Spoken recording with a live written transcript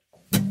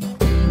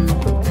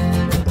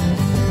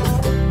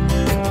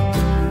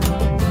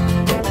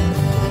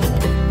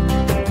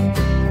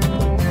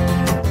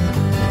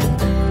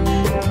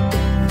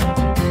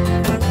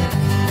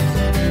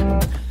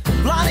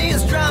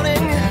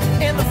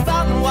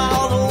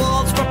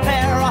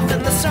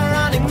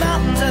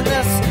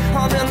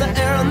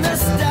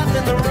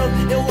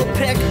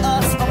pick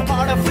us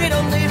apart if we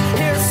don't leave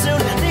here soon.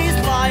 These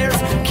liars,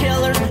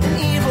 killers, and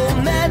evil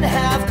men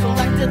have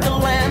collected the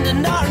land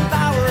and are in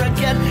power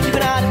again. You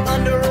can hide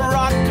under a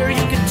rock or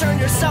you can turn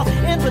yourself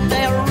in, but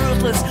they are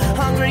ruthless,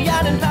 hungry,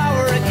 and in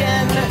power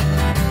again.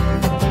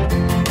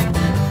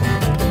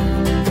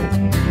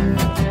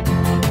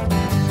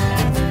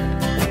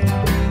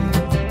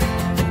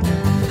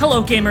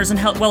 Hello, gamers, and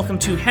welcome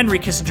to Henry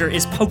Kissinger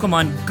Is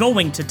Pokemon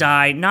Going to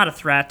Die? Not a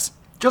Threat.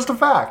 Just a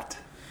fact.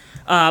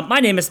 My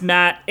name is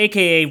Matt,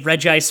 a.k.a.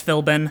 Regice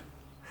Philbin.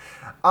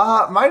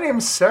 My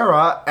name's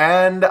Sarah,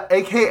 and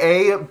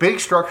a.k.a. Big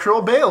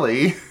Structural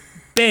Bailey.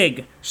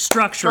 Big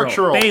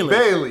Structural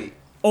Bailey.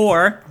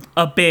 Or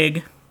a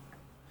Big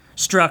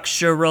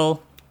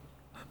Structural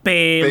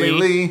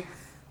Bailey.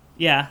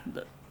 Yeah.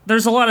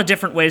 There's a lot of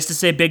different ways to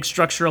say Big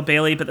Structural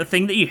Bailey, but the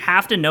thing that you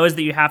have to know is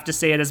that you have to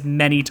say it as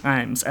many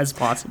times as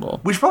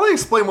possible. We should probably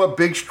explain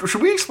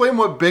should we explain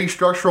what Big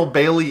Structural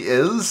Bailey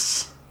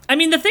is? I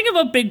mean, the thing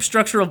about Big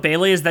Structural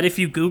Bailey is that if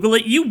you Google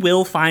it, you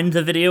will find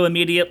the video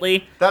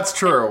immediately. That's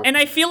true. And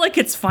I feel like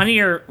it's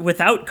funnier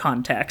without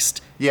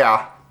context.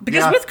 Yeah.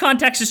 Because with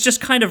context, it's just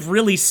kind of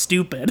really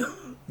stupid.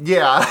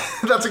 Yeah,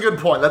 that's a good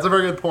point. That's a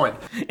very good point.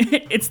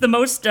 It's the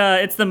most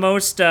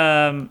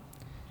that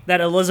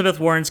Elizabeth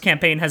Warren's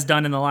campaign has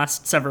done in the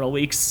last several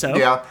weeks, so.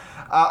 Yeah.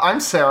 I'm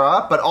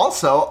Sarah, but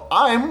also,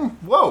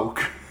 I'm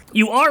woke.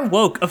 You are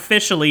woke,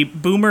 officially,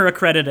 boomer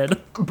accredited.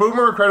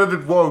 Boomer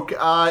accredited woke.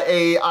 A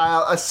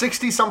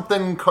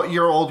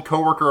 60-something-year-old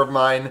coworker of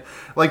mine,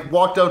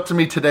 walked out to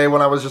me today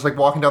when I was just,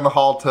 walking down the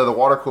hall to the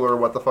water cooler or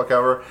what the fuck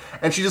ever,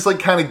 and she just,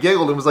 kind of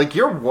giggled and was like,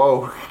 "You're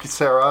woke,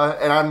 Sarah."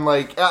 And I'm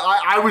like,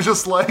 I was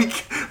just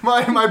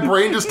my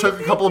brain just took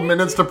a couple of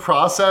minutes to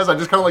process. I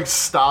just kind of,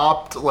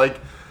 stopped,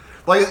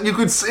 you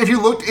could,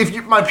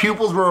 if my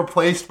pupils were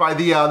replaced by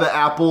the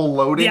Apple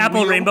loading The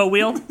Apple wheel. Rainbow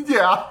Wheel?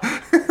 Yeah.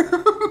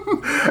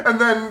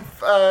 And then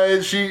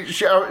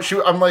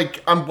I'm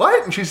like, "I'm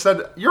what?" And she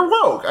said, "You're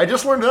woke. I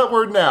just learned that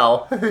word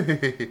now."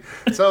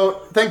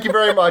 So thank you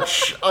very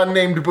much,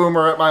 unnamed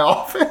boomer at my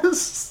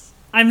office.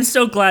 I'm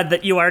so glad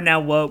that you are now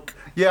woke.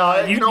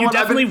 Yeah, you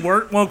definitely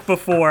weren't woke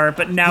before,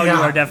 but now you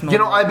are definitely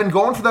woke. I've been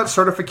going for that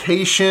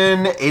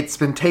certification. It's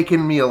been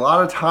taking me a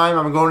lot of time.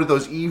 I'm going to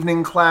those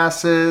evening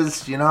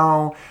classes,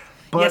 But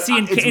yeah, see,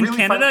 in really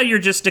Canada, you're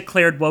just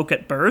declared woke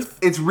at birth.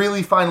 It's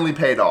really finally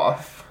paid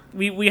off.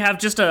 We have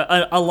just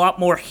a lot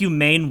more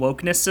humane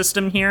wokeness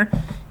system here,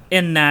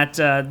 in that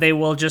they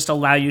will just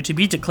allow you to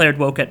be declared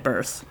woke at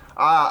birth.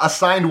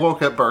 Assigned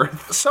woke at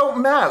birth. So,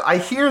 Matt, I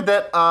hear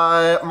that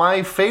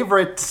my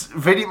favorite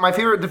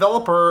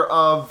developer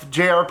of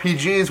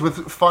JRPGs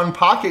with fun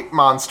pocket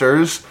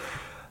monsters,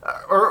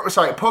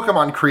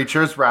 Pokemon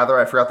creatures, rather,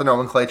 I forgot the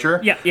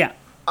nomenclature. Yeah.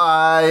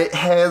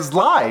 Has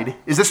lied.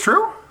 Is this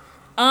true?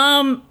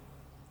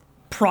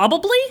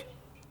 Probably.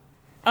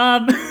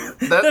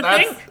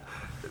 Thing.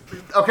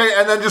 Okay,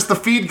 and then just the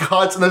feed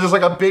cuts, and there's just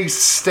a big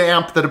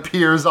stamp that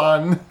appears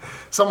on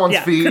someone's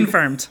feed.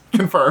 Confirmed.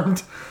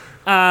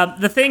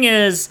 The thing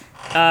is,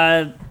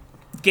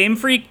 Game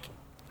Freak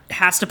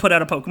has to put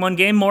out a Pokemon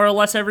game more or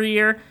less every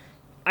year.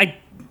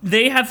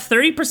 They have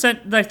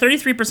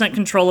 33%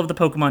 control of the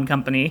Pokemon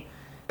company.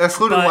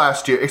 Excluding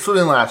last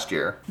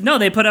year. No,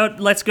 they put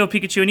out Let's Go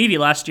Pikachu and Eevee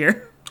last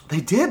year. They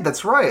did,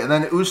 that's right. And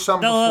then it was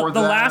something before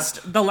that.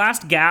 The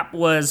last gap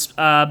was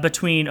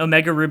between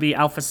Omega Ruby,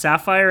 Alpha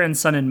Sapphire, and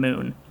Sun and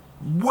Moon.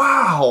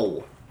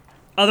 Wow!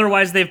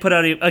 Otherwise, they've put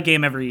out a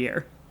game every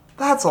year.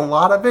 That's a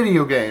lot of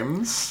video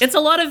games. It's a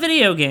lot of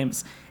video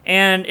games.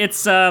 And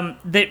it's, I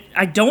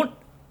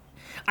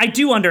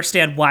do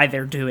understand why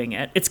they're doing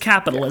it. It's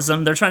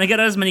capitalism. Yeah. They're trying to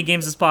get out as many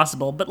games as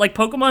possible. But,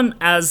 Pokemon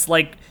as,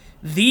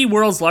 the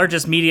world's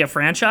largest media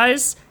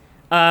franchise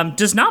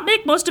does not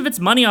make most of its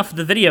money off of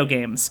the video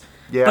games.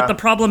 Yeah. But the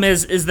problem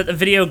is that the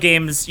video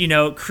games,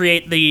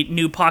 create the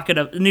new pack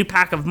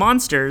of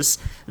monsters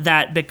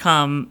that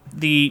become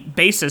the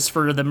basis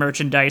for the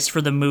merchandise, for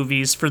the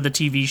movies, for the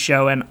TV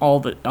show, and all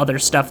the other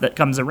stuff that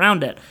comes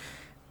around it.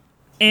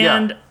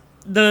 And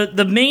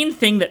the main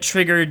thing that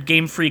triggered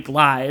Game Freak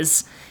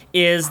lies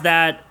is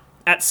that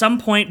at some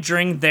point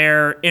during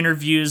their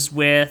interviews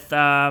with,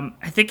 I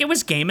think it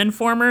was Game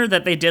Informer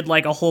that they did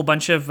a whole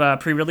bunch of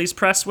pre-release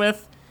press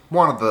with.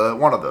 One of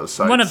those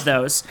sites. One of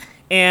those.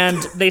 And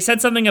they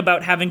said something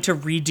about having to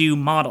redo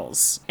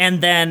models. And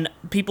then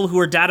people who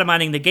were data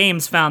mining the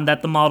games found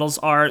that the models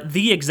are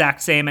the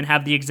exact same and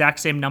have the exact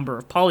same number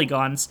of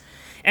polygons.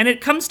 And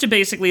it comes to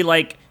basically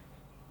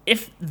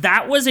if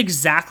that was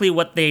exactly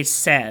what they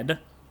said,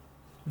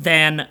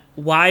 then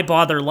why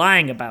bother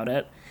lying about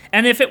it?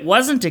 And if it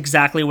wasn't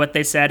exactly what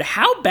they said,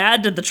 how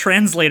bad did the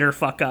translator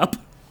fuck up?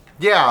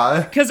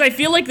 Yeah. Because I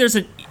feel like there's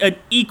an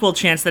equal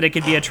chance that it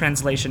could be a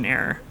translation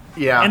error.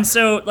 Yeah. And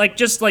so,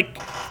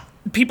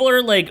 people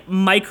are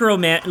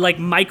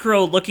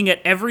micro looking at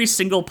every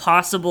single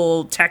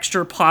possible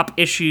texture pop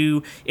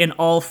issue in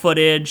all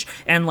footage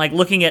and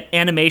looking at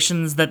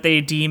animations that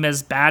they deem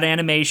as bad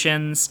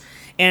animations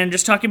and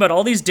just talking about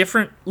all these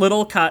different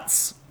little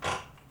cuts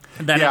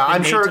that Yeah, have been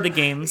I'm made sure to the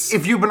games.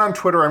 if you've been on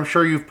Twitter, I'm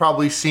sure you've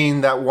probably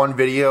seen that one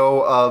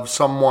video of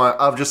someone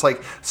just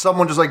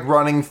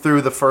running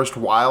through the first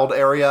wild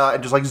area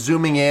and just like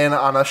zooming in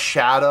on a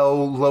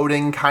shadow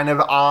loading kind of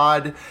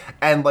odd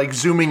and like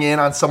zooming in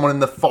on someone in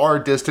the far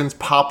distance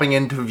popping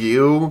into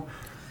view.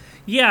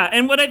 Yeah,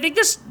 and what I think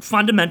this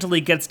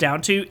fundamentally gets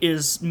down to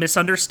is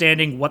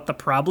misunderstanding what the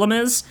problem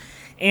is.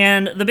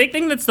 And the big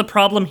thing that's the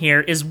problem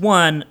here is,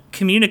 one,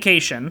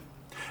 communication.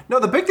 No,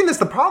 the big thing that's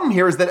the problem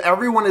here is that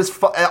everyone is,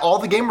 all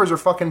the gamers are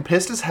fucking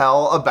pissed as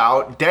hell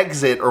about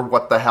Dexit or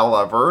what the hell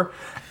ever.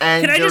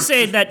 And Can I just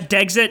say that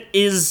Dexit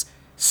is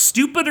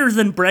stupider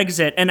than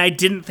Brexit, and I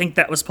didn't think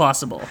that was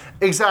possible.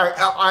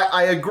 Exactly.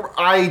 I agree.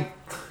 I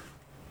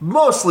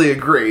mostly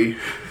agree.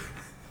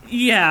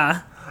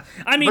 Yeah.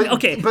 I mean,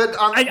 okay, but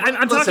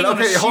I'm talking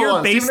on a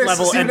sheer base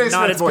level and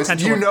not its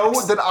potential You know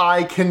effects. that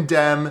I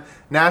condemn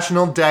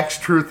National Dex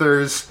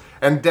Truthers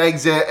and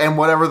Dexit and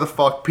whatever the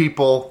fuck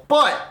people,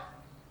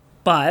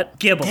 but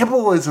Gibble.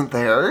 Gibble isn't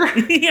there.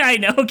 Yeah, I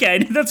know.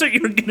 Okay, that's what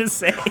you were gonna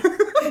say.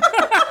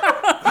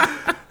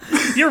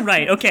 You're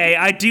right. Okay,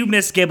 I do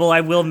miss Gibble.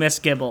 I will miss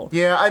Gibble.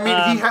 Yeah, I mean,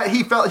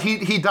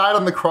 he died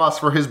on the cross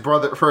for his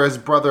brother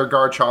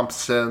Garchomp's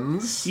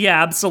sins.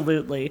 Yeah,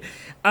 absolutely.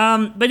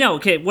 But no,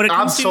 okay. What it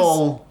comes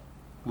to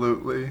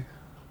Absolutely.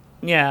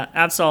 Yeah,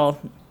 Absol.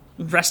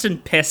 Rest in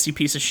piss, you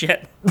piece of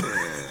shit. But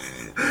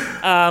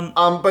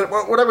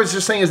what I was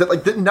just saying is that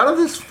like none of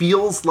this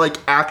feels like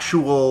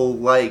actual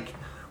like.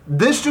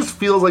 This just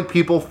feels like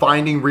people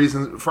finding ways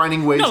to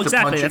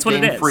punch a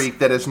Game Freak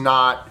that is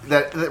not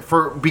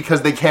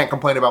because they can't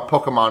complain about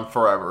Pokemon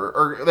forever,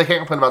 or they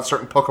can't complain about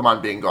certain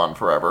Pokemon being gone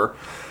forever.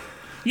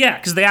 Yeah,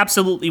 because they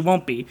absolutely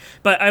won't be.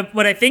 But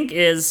what I think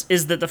is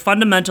that the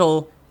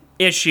fundamental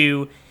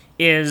issue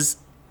is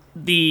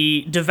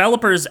the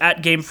developers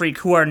at Game Freak,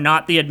 who are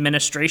not the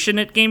administration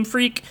at Game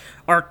Freak,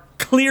 are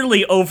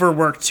clearly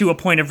overworked to a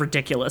point of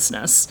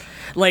ridiculousness.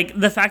 Like,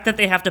 the fact that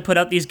they have to put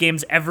out these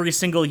games every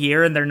single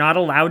year and they're not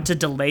allowed to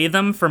delay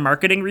them for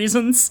marketing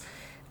reasons.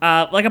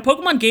 Like, a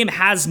Pokemon game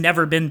has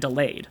never been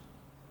delayed.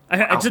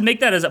 I should make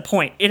that as a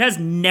point. It has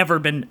never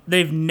been...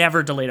 They've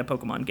never delayed a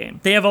Pokemon game.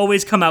 They have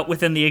always come out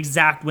within the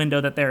exact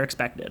window that they're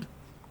expected.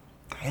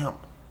 Damn.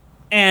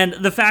 And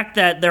the fact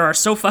that there are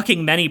so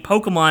fucking many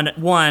Pokemon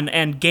 1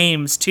 and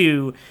games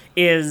 2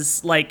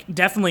 is, like,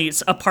 definitely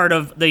a part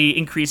of the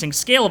increasing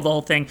scale of the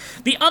whole thing.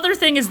 The other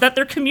thing is that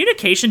their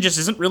communication just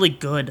isn't really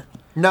good.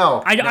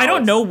 No. I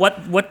don't know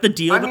what the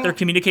deal with their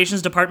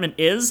communications department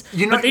is. Matt, do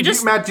you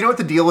know what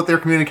the deal with their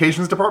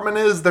communications department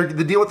is? The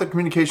deal with the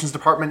communications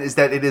department is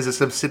that it is a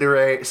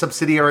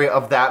subsidiary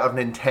of that of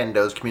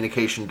Nintendo's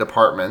communication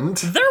department.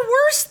 They're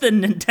worse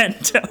than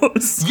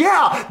Nintendo's.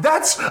 Yeah,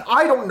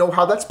 I don't know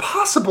how that's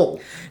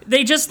possible.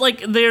 They just,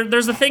 like,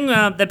 there's a thing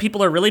that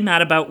people are really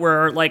mad about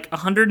where, like,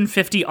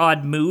 150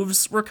 odd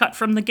moves were cut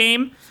from the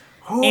game.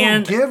 Who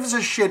gives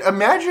a shit?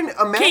 Imagine.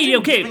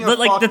 Okay, but,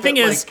 like, the thing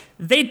is,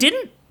 they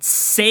didn't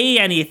say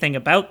anything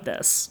about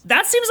this.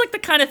 That seems like the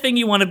kind of thing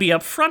you want to be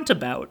upfront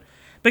about.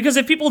 Because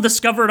if people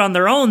discover it on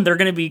their own, they're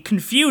going to be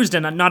confused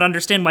and not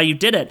understand why you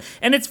did it.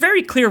 And it's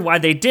very clear why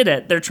they did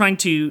it. They're trying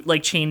to,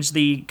 like, change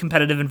the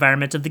competitive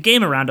environment of the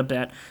game around a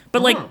bit.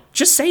 But, like,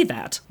 just say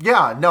that.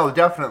 Yeah, no,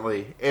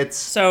 definitely.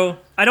 So,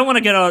 I don't want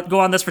to go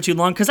on this for too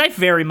long, because I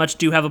very much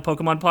do have a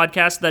Pokemon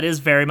podcast that is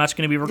very much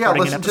going to be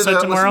recording an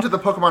episode tomorrow. Listen to the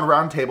Pokemon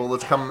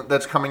Roundtable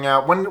that's coming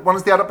out. When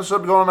is that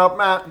episode going up,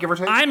 Matt, give or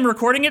take? I'm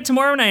recording it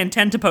tomorrow, and I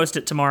intend to post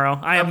it tomorrow.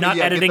 I am not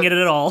editing it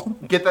at all.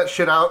 Get that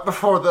shit out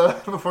before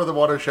the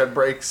watershed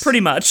breaks. Pretty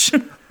much.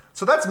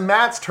 So that's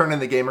Matt's turn in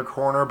the Gamer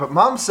Corner, but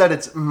Mom said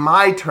it's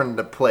my turn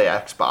to play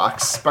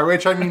Xbox, by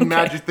which I mean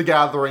Magic the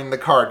Gathering, the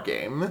card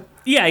game.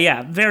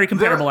 Yeah, very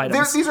comparable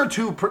items. These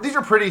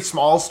are pretty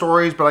small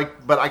stories, but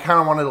I kind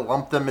of wanted to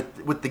lump them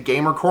with the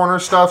Gamer Corner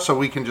stuff, so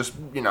we can just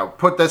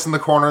put this in the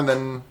corner and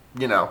then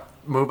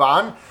move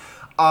on.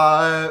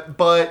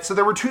 But so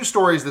there were two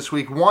stories this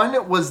week.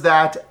 One was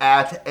that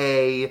at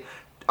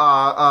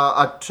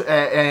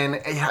and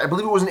I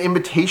believe it was an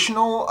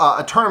invitational,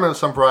 a tournament of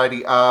some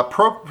variety.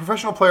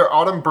 Professional player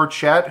Autumn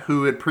Burchett,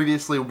 who had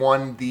previously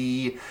won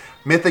the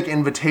Mythic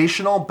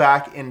Invitational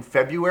back in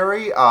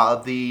February,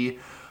 the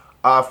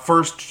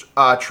first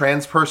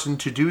trans person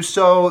to do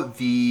so.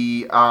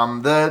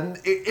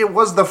 It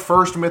was the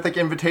first Mythic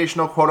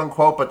Invitational, quote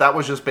unquote, but that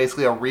was just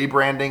basically a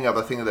rebranding of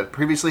a thing that had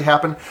previously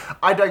happened.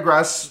 I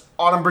digress.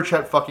 Autumn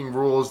Burchett fucking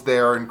rules.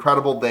 They're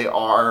incredible. They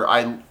are.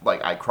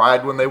 I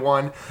cried when they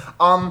won.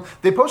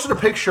 They posted a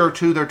picture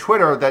to their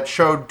Twitter that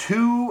showed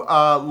two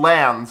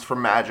lands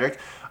from Magic.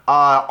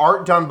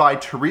 Art done by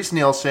Therese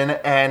Nielsen,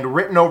 and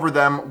written over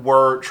them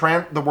were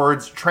the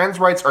words "trans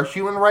rights are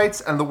human rights"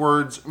 and the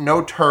words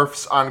 "no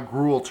turfs on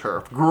Gruul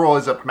turf." Gruul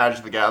is a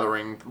Magic the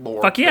Gathering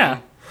lore. Fuck yeah.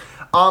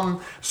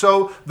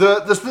 So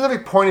the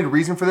specific pointed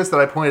reason for this that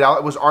I pointed out,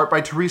 it was art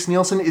by Therese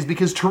Nielsen, is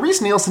because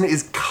Therese Nielsen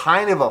is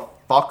kind of a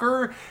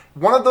fucker.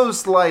 One of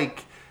those,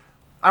 like,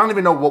 I don't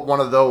even know what one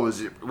of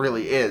those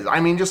really is.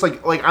 I mean, just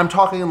like I'm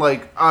talking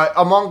like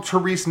among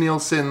Therese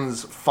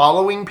Nielsen's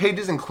following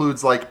pages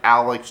includes like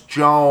Alex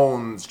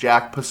Jones,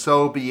 Jack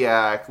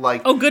Posobiec,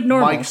 like good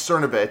normal. Mike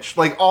Cernovich,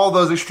 like all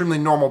those extremely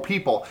normal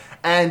people.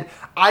 And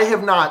I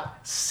have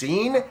not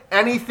seen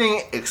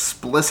anything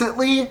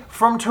explicitly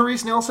from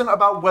Therese Nielsen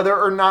about whether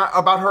or not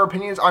about her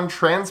opinions on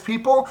trans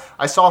people.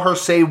 I saw her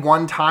say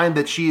one time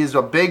that she is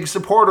a big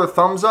supporter,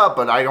 thumbs up,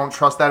 but I don't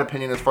trust that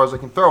opinion as far as I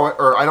can throw it,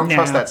 or I don't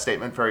trust that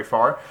statement very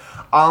far.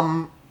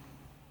 So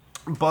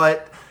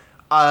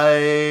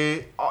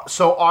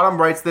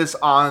Autumn writes this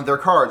on their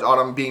cards,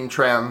 Autumn being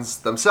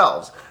trans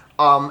themselves.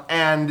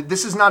 And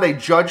this is not a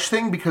judge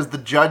thing because the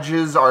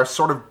judges are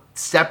sort of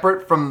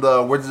separate from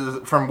the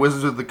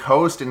Wizards of the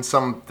Coast in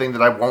something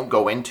that I won't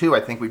go into. I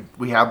think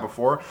we have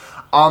before.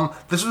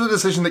 This was a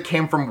decision that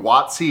came from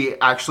WotC,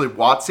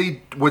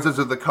 Wizards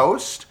of the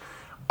Coast,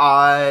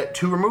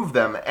 to remove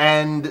them.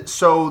 And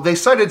so they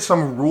cited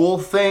some rule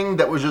thing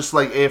that was just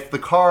like if the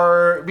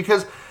card,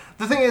 because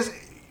the thing is,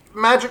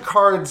 Magic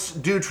cards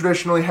do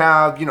traditionally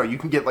have, you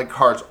can get like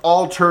cards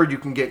altered, you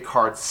can get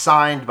cards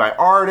signed by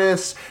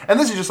artists, and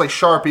this is just like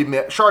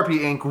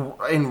Sharpie ink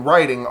in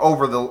writing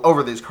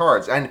over these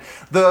cards. And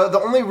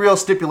the only real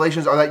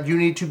stipulations are that you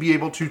need to be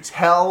able to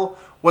tell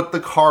what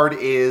the card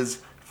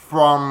is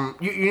from.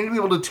 You need to be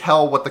able to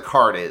tell what the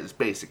card is,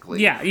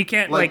 basically. Yeah, you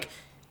can't like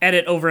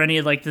edit over any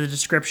of like the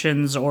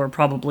descriptions or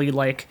probably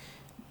like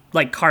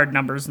card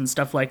numbers and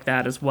stuff like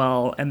that as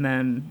well, and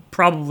then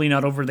probably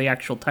not over the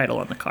actual title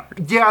on the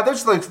card. Yeah,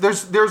 there's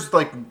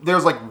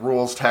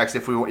rules text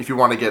if you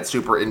want to get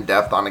super in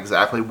depth on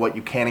exactly what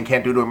you can and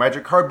can't do to a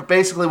Magic card. But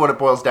basically, what it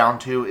boils down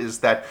to is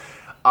that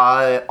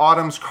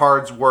Autumn's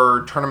cards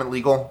were tournament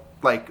legal.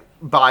 Like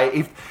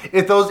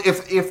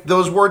if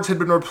those words had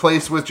been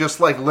replaced with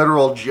just like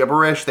literal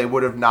gibberish, they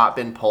would have not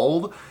been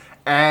pulled.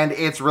 And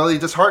it's really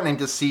disheartening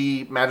to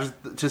see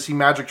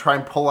Magic try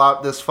and pull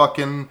out this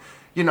fucking.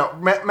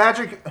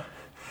 Magic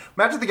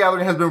the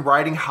Gathering has been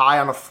riding high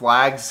on a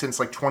flag since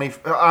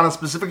on a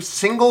specific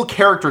single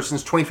character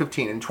since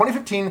 2015. In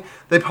 2015,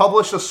 they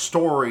published a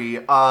story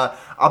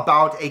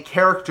about a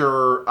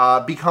character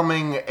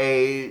becoming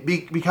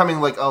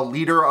like a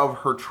leader of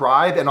her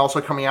tribe and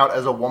also coming out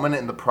as a woman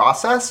in the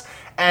process.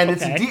 And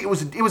it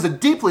was a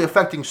deeply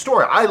affecting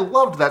story. I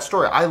loved that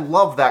story. I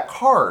love that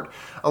card.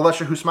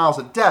 Alessia Who Smiles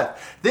at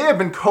Death. They have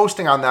been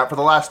coasting on that for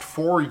the last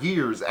 4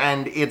 years,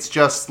 and it's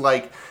just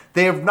like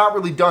they have not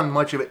really done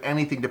much of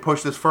anything to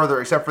push this further,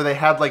 except for they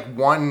had like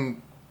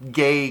one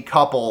gay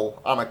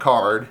couple on a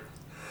card.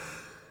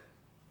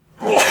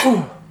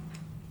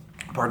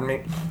 Pardon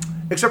me.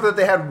 Except that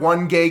they had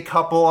one gay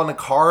couple on a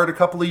card a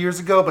couple of years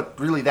ago, but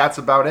really that's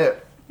about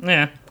it.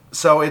 Yeah.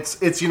 So it's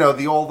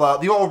the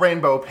old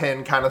rainbow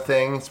pin kind of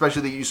thing,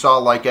 especially that you saw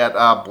like at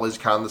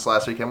BlizzCon this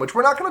last weekend, which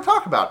we're not going to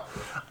talk about.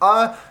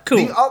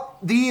 Cool.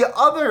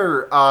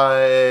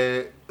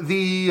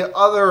 The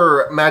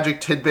other Magic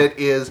tidbit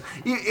is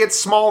it's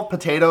small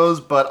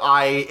potatoes, but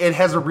it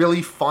has a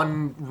really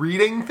fun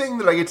reading thing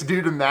that I get to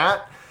do to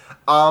Matt.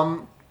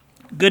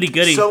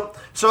 Goody. So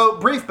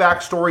brief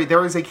backstory.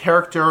 There is a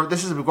character.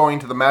 This is going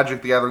to the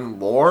Magic the Gathering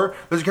lore.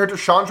 There's a character,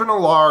 Chandra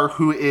Nalaar,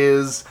 who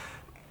is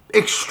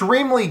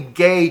extremely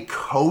gay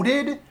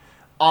coded.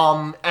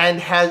 And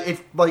has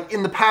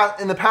in the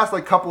past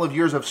like couple of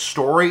years of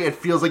story, it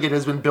feels like it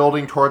has been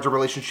building towards a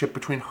relationship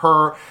between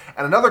her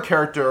and another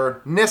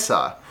character,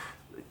 Nissa.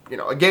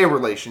 A gay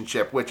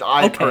relationship, which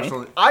I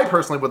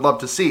personally would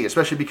love to see,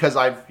 especially because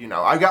I've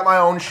got my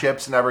own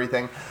ships and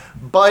everything.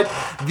 But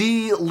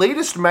the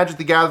latest Magic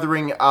the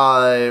Gathering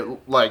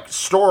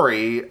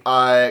story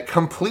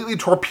completely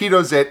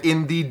torpedoes it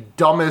in the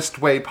dumbest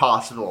way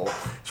possible.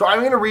 So I'm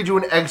going to read you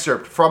an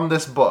excerpt from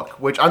this book,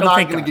 which I'm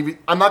not going to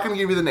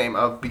give you the name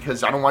of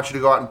because I don't want you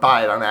to go out and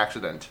buy it on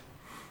accident.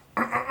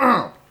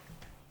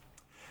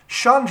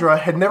 Chandra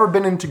had never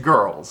been into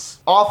girls.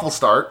 Awful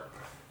start.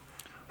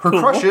 Her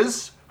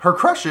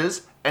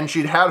crushes, and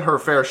she'd had her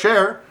fair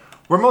share,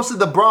 were mostly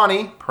the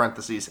brawny,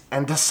 parentheses,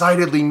 and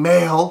decidedly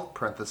male,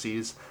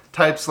 parentheses,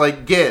 types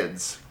like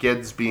Gids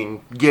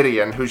being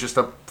Gideon, who's just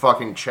a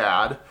fucking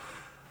Chad.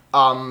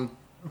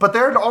 But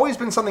there had always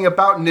been something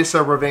about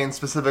Nissa Ravain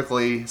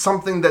specifically,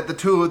 something that the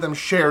two of them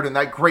shared in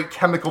that great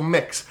chemical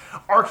mix,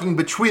 arcing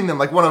between them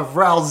like one of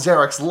Ral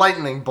Zarek's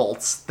lightning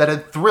bolts that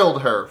had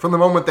thrilled her from the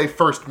moment they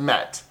first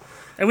met.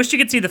 I wish you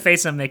could see the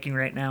face I'm making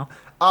right now.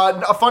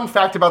 A fun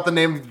fact about the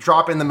name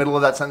drop in the middle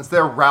of that sentence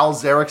there, Ral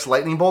Zarek's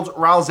lightning bolts.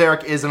 Ral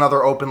Zarek is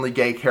another openly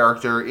gay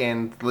character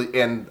in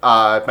Magic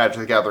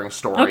the Gathering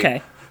story.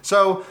 Okay.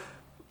 So,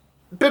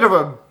 bit of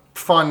a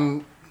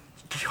fun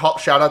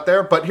shout out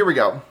there, but here we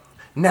go.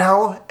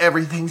 Now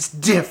everything's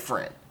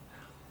different.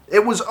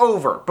 It was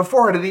over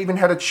before it had even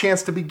had a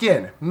chance to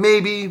begin.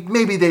 Maybe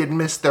they had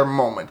missed their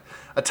moment.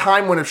 A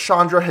time when if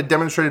Chandra had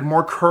demonstrated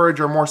more courage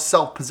or more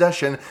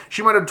self-possession,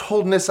 she might have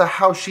told Nissa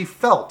how she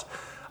felt.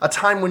 A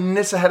time when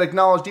Nissa had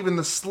acknowledged even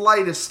the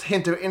slightest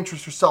hint of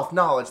interest or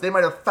self-knowledge. They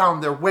might have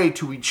found their way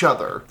to each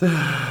other.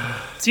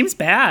 Seems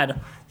bad.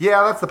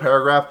 Yeah, that's the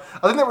paragraph.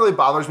 I think that really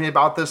bothers me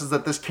about this is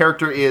that this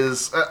character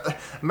is...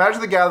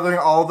 Magic the Gathering,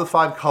 all the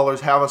 5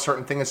 colors have a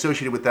certain thing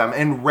associated with them,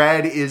 and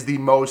red is the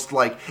most,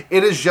 like...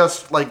 It is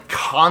just, like,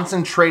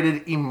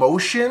 concentrated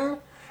emotion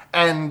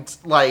and,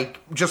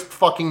 like, just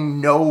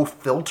fucking no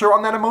filter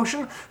on that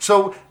emotion.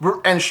 So,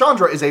 and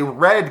Chandra is a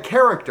red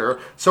character,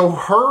 so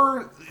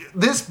her...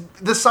 This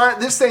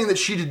saying that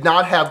she did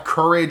not have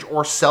courage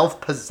or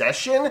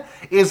self-possession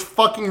is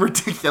fucking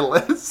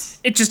ridiculous.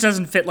 It just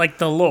doesn't fit, like,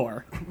 the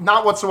lore.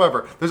 Not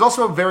whatsoever. There's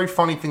also a very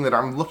funny thing that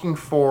I'm looking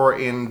for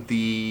in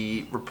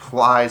the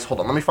replies. Hold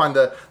on, let me find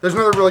there's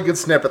another really good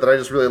snippet that I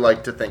just really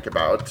like to think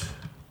about.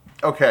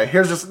 Okay,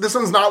 this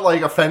one's not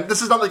like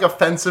this is not like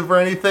offensive or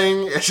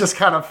anything. It's just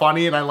kind of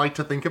funny and I like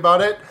to think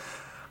about it.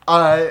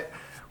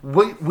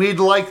 We'd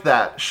like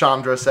that,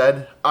 Chandra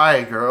said.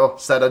 Aye, girl,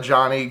 said a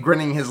Johnny,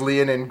 grinning his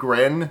Leonin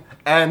grin.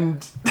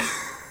 And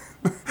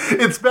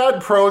it's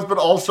bad prose, but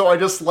also I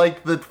just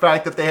like the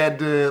fact that they had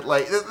to,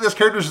 like, this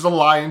character's just a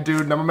lion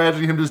dude, and I'm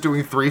imagining him just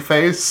doing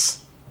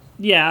Three-Face.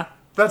 Yeah.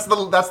 That's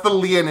the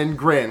Leonin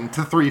grin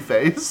to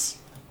Three-Face.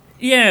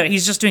 Yeah,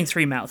 he's just doing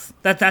three mouth.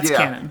 That's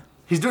canon.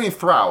 He's doing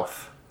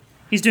Throuth.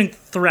 He's doing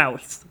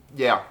Throuth.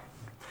 Yeah.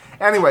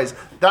 Anyways,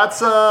 that's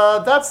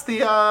the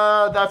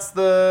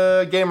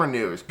gamer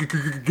news.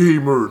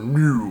 Gamer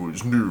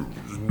news.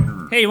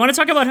 Hey, you want to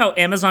talk about how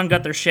Amazon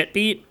got their shit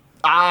beat?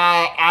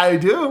 I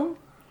do.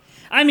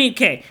 I mean,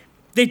 okay,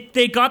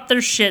 they got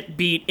their shit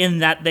beat in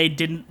that they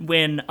didn't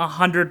win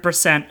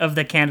 100% of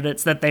the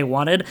candidates that they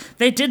wanted.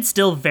 They did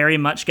still very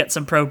much get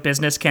some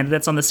pro-business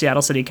candidates on the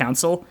Seattle City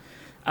Council,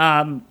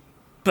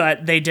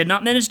 but they did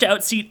not manage to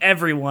outseat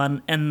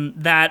everyone, and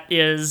that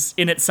is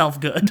in itself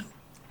good.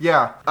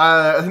 Yeah,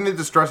 I think that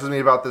distresses me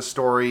about this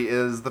story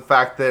is the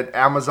fact that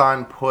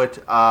Amazon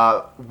put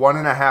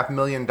 $1.5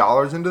 million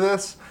into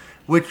this,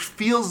 which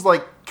feels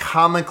like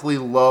comically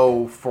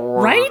low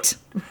for... Right?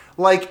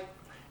 Like,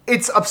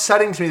 it's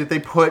upsetting to me that they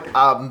put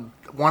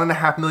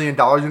 $1.5 million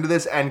into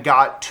this and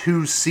got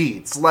 2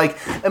 seats. Like,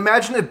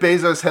 imagine if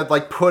Bezos had,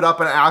 like, put up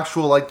an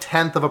actual, like,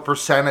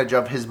 10%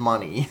 of his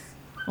money.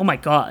 Oh my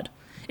god.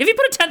 If he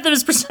put 1/10 of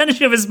his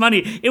percentage of his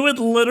money, it would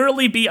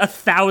literally be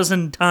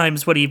 1,000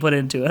 times what he put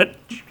into it.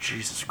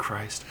 Jesus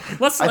Christ!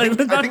 Let's not think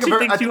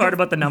too hard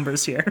about the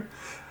numbers here.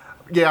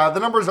 Yeah, the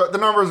numbers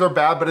are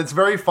bad, but it's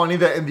very funny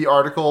that in the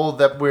article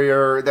that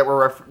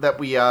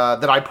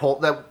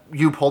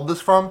you pulled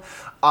this from,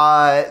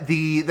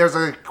 there's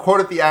a quote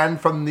at the end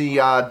from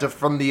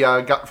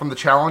the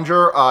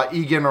challenger,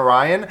 Egan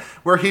Orion,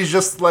 where he's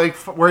just like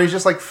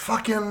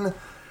fucking.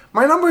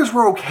 My numbers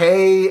were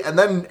okay, and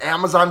then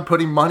Amazon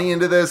putting money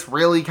into this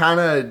really kind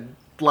of,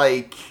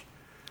 like...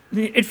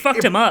 It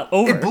fucked him up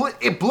over.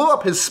 It blew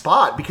up his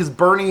spot, because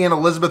Bernie and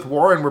Elizabeth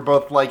Warren were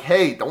both like,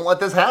 hey, don't let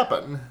this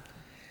happen.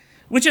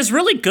 Which is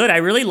really good. I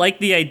really like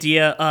the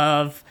idea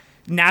of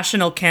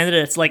national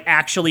candidates, like,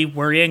 actually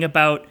worrying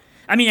about...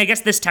 I mean, I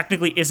guess this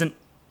technically isn't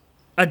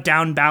a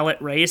down-ballot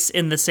race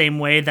in the same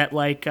way that,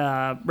 like,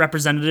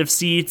 representative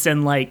seats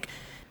and, like...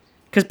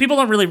 Because people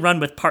don't really run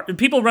with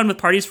people run with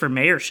parties for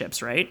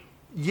mayorships, right?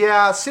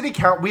 Yeah,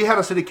 we had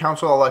a city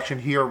council election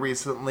here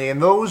recently,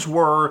 and they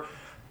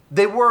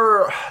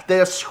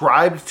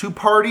ascribed to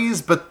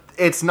parties, but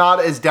it's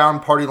not as down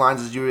party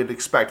lines as you would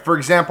expect. For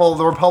example,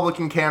 the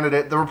Republican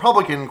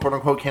quote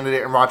unquote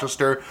candidate in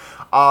Rochester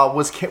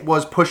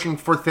was pushing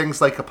for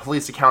things like a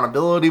police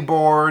accountability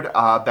board,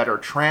 better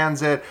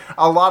transit,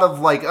 a lot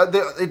of like. I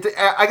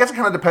guess it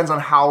kind of depends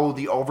on how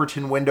the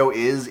Overton window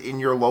is in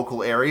your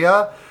local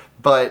area,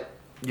 but.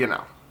 You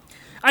know,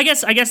 I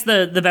guess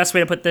the best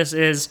way to put this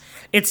is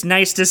it's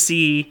nice to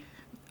see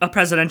a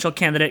presidential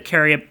candidate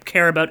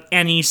care about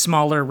any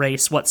smaller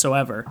race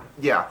whatsoever.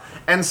 Yeah,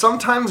 and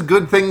sometimes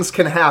good things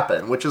can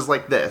happen, which is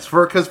like this.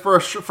 Because for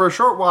a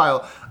short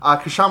while,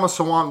 Kshama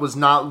Sawant was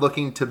not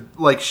looking to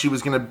like she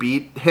was going to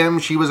beat him.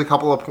 She was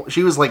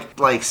she was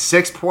like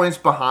 6 points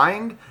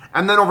behind.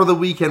 And then over the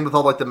weekend, with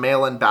all like the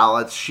mail-in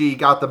ballots, she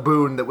got the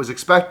boon that was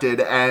expected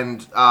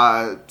and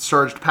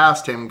surged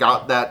past him,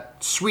 got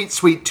that sweet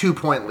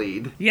 2-point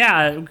lead.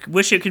 Yeah,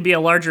 wish it could be a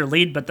larger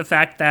lead, but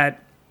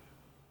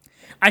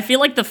I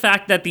feel like the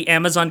fact that the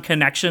Amazon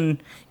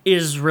connection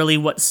is really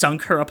what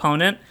sunk her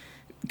opponent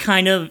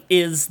kind of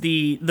is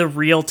the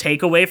real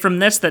takeaway from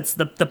this. That's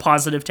the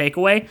positive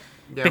takeaway,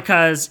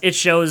 because it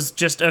shows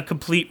just a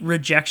complete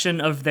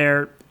rejection of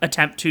their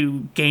attempt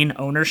to gain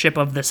ownership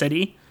of the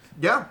city.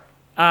 Yeah.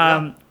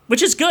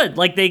 Which is good.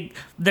 Like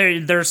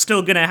they're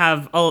still gonna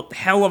have a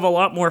hell of a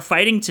lot more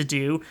fighting to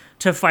do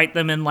to fight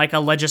them in like a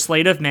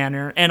legislative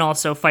manner, and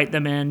also fight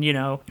them in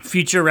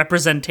future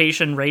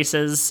representation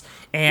races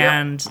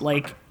and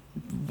like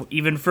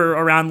even for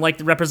around like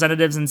the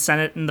representatives and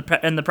Senate and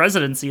the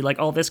presidency, like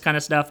all this kind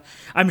of stuff.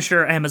 I'm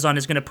sure Amazon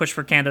is gonna push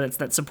for candidates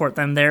that support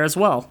them there as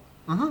well.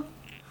 Mm-hmm.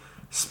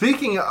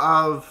 Speaking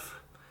of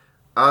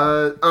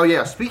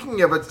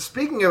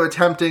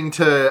attempting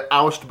to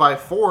oust by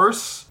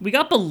force, we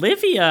got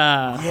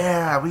Bolivia.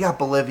 Yeah, we got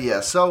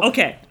Bolivia. So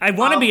okay, I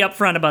want to be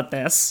upfront about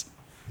this.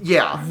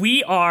 Yeah,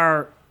 we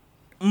are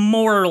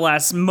more or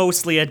less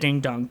mostly a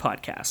ding dong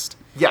podcast.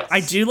 Yes. I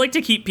do like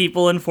to keep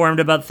people informed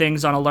about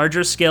things on a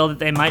larger scale that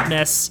they might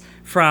miss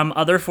from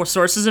other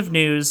sources of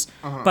news,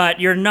 but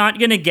you're not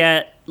going to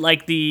get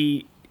like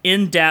the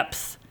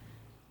in-depth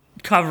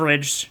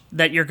coverage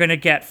that you're going to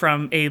get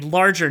from a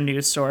larger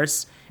news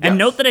source. And Yes.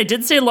 note that I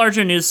did say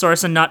larger news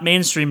source and not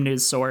mainstream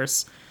news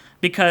source,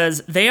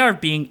 because they are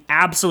being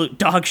absolute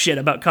dog shit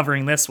about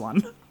covering this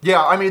one.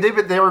 Yeah, I mean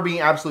they were being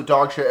absolute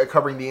dog shit at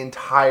covering the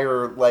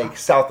entire like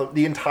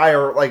the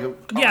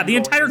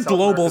entire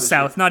global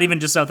South, not even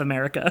just South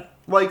America.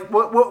 Like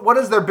what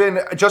has there been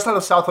just out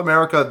of South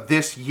America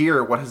this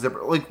year? What has there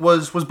like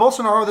was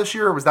Bolsonaro this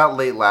year or was that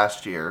late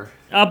last year?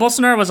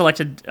 Bolsonaro was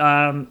elected.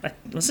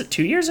 Was it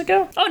 2 years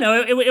ago? Oh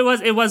no,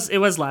 it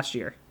was last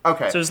year.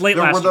 Okay, so it was late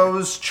last year. Were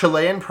those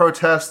Chilean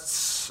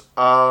protests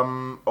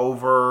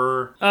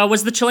over?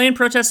 Was the Chilean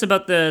protest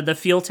about the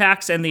fuel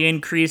tax and the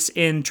increase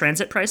in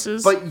transit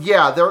prices? But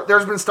yeah,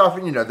 there's been stuff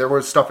in there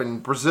was stuff in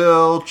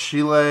Brazil,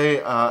 Chile,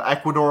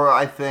 Ecuador,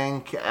 I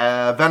think,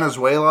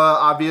 Venezuela,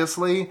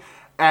 obviously.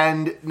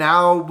 And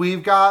now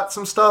we've got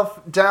some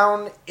stuff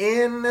down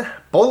in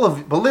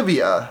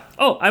Bolivia.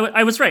 Oh,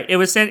 I was right. It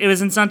was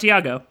in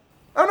Santiago.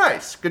 Oh,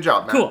 nice. Good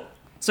job, man. Cool.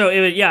 So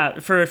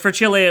for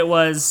Chile it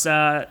was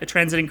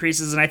transit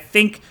increases and I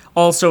think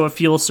also a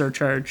fuel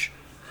surcharge.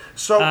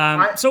 So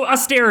so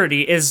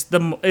austerity is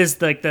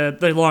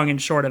the long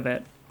and short of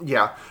it.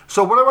 Yeah.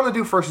 So what I want to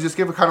do first is just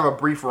give a kind of a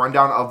brief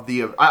rundown of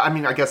the. I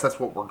mean, I guess that's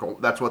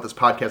what that's what this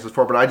podcast is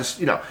for. But I just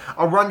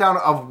a rundown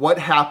of what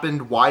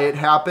happened, why it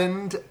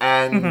happened,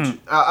 and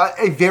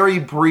a very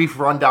brief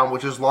rundown,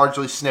 which is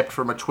largely snipped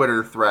from a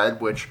Twitter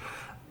thread, which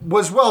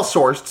was well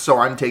sourced. So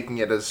I'm taking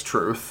it as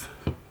truth.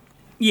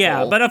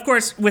 Yeah, but of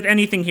course, with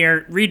anything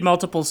here, read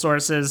multiple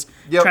sources.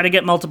 Yep. Try to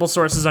get multiple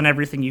sources on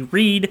everything you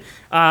read.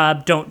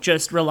 Don't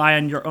just rely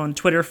on your own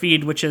Twitter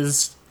feed, which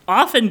is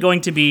often going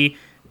to be,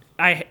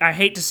 I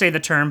hate to say the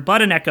term,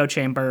 but an echo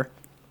chamber.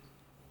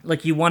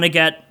 Like, you want to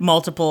get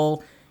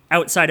multiple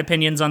outside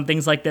opinions on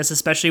things like this,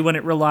 especially when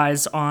it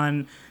relies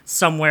on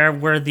somewhere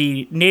where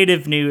the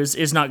native news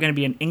is not going to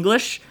be in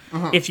English.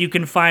 If you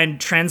can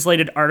find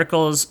translated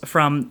articles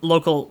from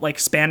local, like,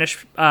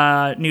 Spanish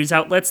news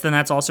outlets, then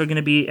that's also going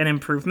to be an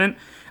improvement.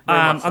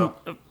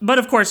 But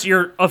of course,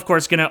 you're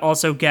going to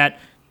also get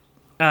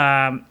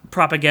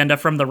propaganda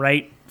from the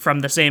right from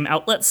the same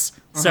outlets.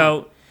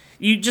 So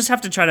you just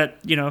have to try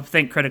to,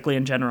 think critically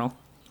in general.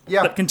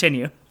 Yeah. But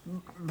continue.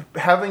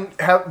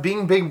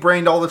 Being big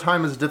brained all the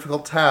time is a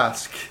difficult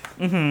task.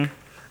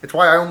 It's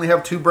why I only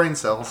have 2 brain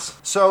cells.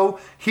 So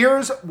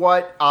here's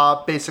what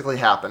basically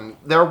happened.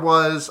 There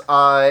was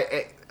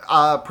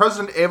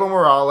President Evo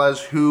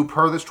Morales, who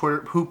per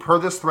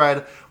this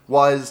thread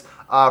was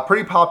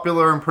pretty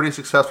popular and pretty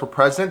successful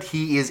president.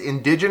 He is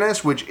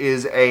indigenous, which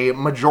is a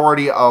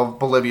majority of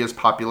Bolivia's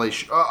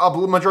population. A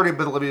majority of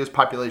Bolivia's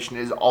population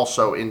is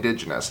also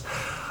indigenous.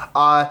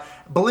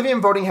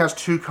 Bolivian voting has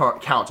 2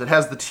 counts. It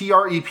has the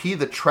TREP,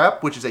 the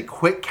TREP, which is a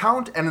quick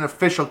count, and an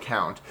official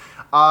count.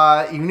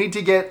 You need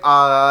to get,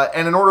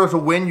 and in order to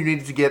win, you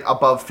need to get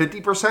above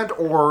 50%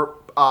 or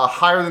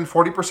higher than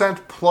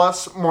 40%,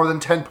 plus more than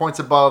 10 points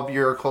above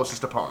your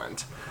closest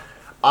opponent.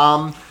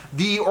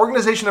 The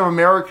Organization of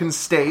American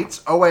States,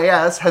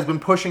 OAS, has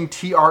been pushing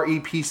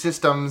TREP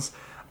systems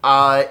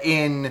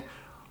in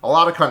a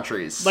lot of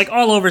countries. Like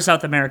all over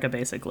South America,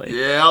 basically.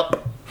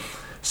 Yep.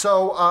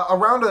 So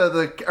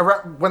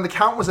when the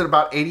count was at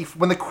about 80,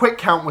 when the quick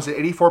count was at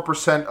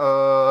 84%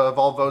 of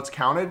all votes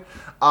counted,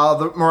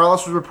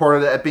 Morales was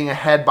reported at being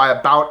ahead by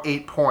about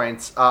 8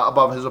 points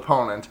above his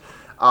opponent,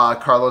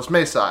 Carlos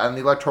Mesa, and the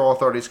electoral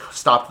authorities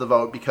stopped the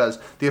vote because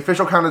the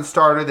official count had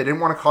started. They didn't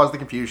want to cause the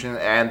confusion,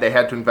 and they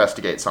had to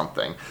investigate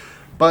something.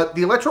 But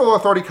the electoral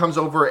authority comes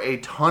over a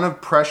ton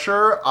of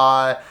pressure,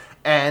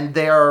 and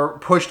they are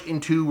pushed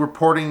into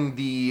reporting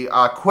the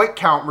quick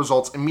count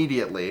results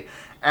immediately.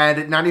 And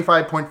at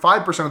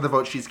 95.5% of the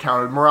vote sheets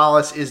counted,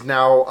 Morales is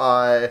now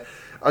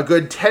a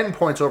good 10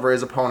 points over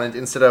his opponent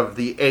instead of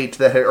the 8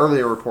 that had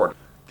earlier reported.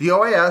 The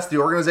OAS, the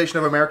Organization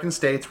of American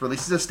States,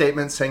 releases a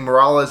statement saying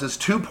Morales'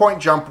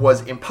 2-point jump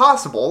was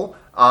impossible,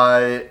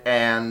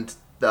 and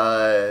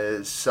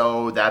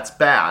so that's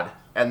bad.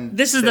 And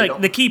this is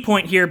the key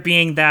point here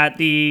being that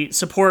the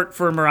support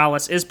for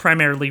Morales is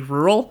primarily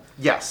rural.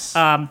 Yes.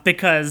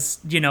 Because,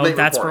 that's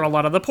reporting. where a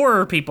lot of the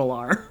poorer people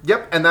are.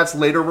 Yep, and that's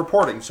later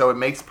reporting. So it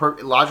makes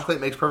logically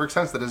it makes perfect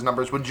sense that his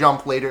numbers would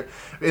jump later.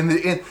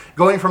 In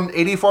going from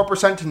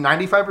 84% to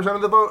 95%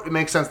 of the vote, it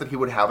makes sense that he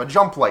would have a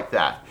jump like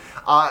that.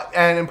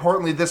 And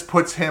importantly, this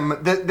puts him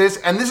this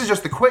is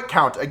just the quick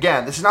count.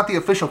 Again, this is not the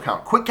official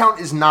count. Quick count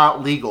is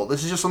not legal.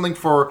 This is just something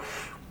for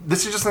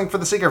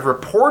the sake of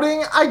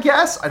reporting, I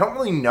guess. I don't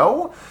really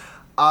know.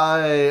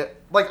 I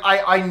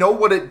know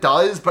what it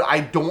does, but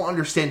I don't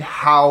understand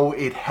how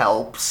it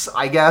helps,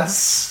 I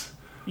guess.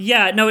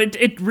 Yeah, no,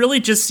 it really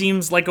just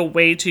seems like a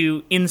way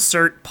to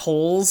insert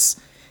polls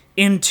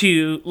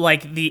into,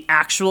 like, the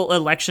actual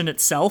election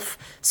itself,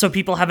 so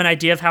people have an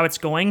idea of how it's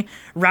going,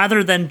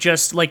 rather than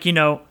just, like,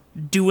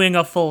 doing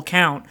a full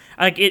count.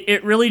 Like,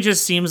 it really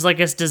just seems like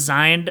it's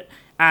designed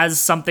as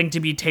something to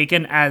be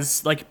taken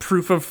as like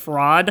proof of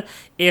fraud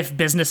if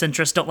business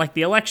interests don't like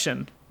the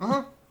election.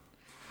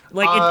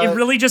 Like it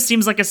really just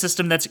seems like a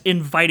system that's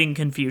inviting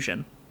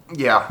confusion.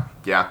 Yeah.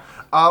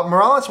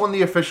 Morales won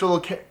the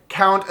official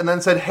count and then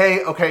said,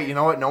 "Hey, okay, you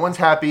know what? No one's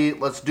happy.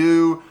 Let's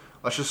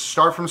just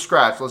start from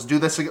scratch. Let's do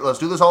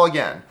this all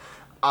again."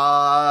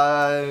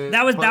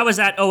 That was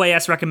at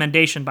OAS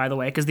recommendation, by the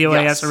way, because the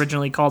OAS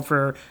originally called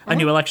for a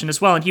new election as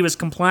well, and he was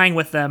complying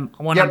with them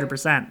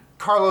 100%. Yep.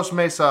 Carlos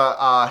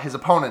Mesa, his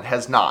opponent,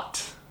 has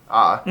not.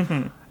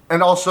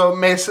 And also,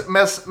 Mesa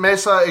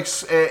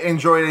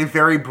enjoyed a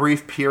very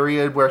brief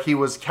period where he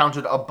was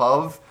counted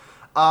above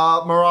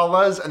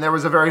Morales, and there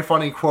was a very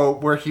funny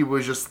quote where he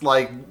was just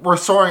like, "We're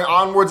soaring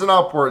onwards and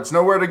upwards,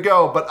 nowhere to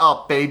go but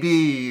up,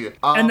 baby."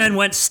 And then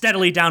went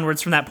steadily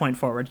downwards from that point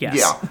forward, yes.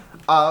 Yeah.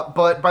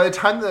 But by the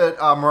time that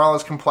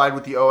Morales complied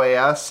with the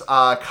OAS,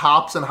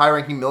 cops and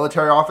high-ranking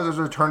military officers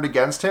were turned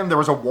against him. There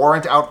was a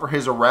warrant out for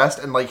his arrest,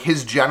 and like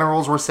his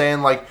generals were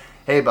saying like,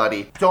 "Hey,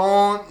 buddy,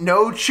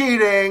 no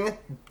cheating.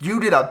 You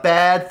did a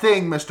bad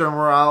thing, Mr.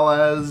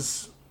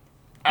 Morales."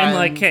 And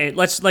like, hey,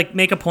 let's like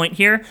make a point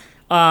here.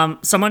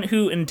 Someone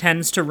who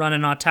intends to run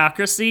an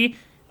autocracy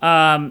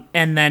and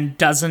then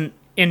doesn't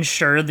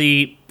ensure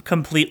the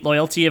complete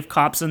loyalty of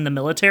cops and the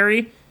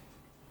military.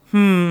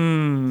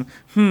 Raising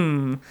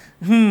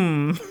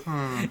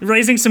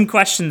some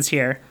questions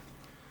here.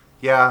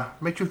 Yeah,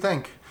 makes you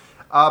think.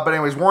 But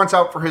anyways, warrants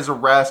out for his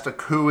arrest. A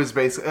coup is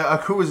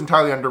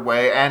entirely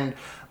underway, and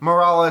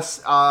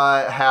Morales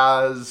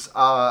has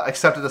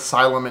accepted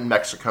asylum in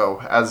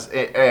Mexico as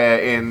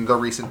in the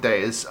recent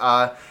days.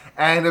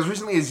 And as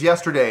recently as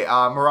yesterday,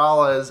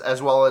 Morales,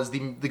 as well as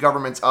the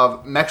governments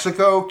of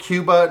Mexico,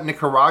 Cuba,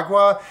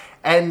 Nicaragua,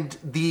 and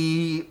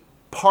the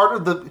part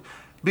of the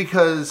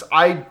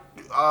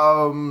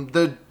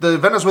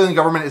Venezuelan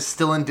government is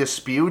still in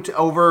dispute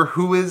over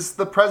who is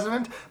the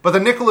president, but the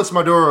Nicolas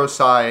Maduro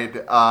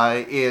side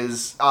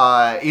is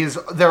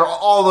there.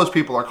 All those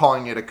people are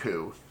calling it a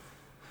coup.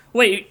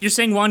 Wait, you're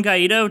saying Juan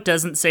Guaido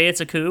doesn't say it's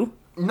a coup?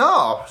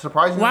 No,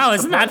 surprisingly. Wow,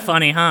 isn't that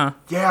funny, huh?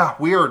 Yeah,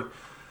 weird.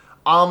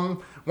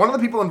 One of the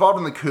people involved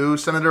in the coup,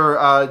 Senator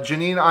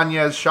Janine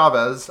Áñez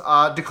Chavez,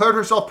 declared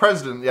herself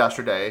president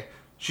yesterday.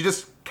 She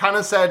just kind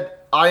of said,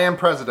 "I am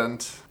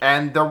president,"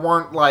 and there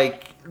weren't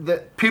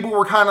people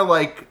were kind of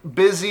like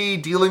busy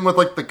dealing with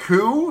like the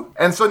coup,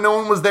 and so no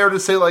one was there to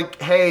say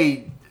like,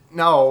 "Hey,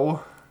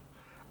 no,"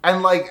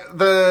 and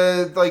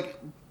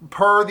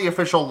per the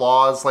official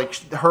laws, like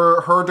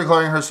her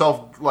declaring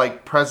herself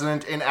like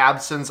president in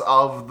absence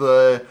of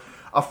the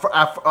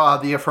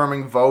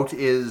affirming vote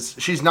is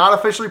she's not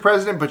officially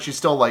president, but she's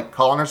still like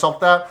calling herself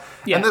that.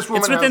 Yeah, and this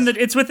woman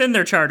it's within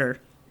their charter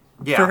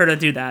for her to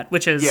do that,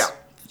 which is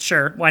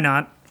sure, why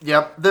not?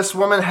 Yep, this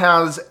woman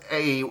has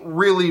a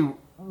really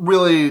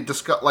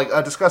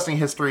disgusting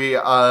history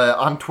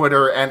on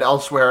Twitter and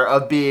elsewhere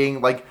of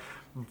being like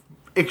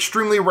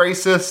extremely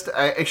racist,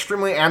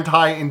 extremely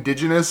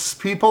anti-indigenous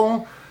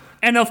people.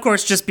 And of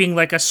course, just being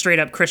like a straight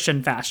up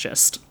Christian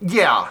fascist.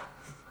 Yeah.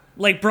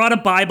 Like brought a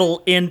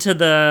Bible into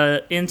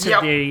the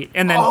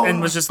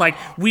and was just like,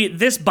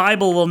 this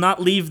Bible will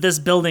not leave this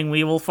building.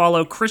 We will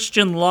follow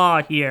Christian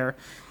law here.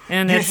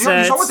 And you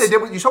saw what they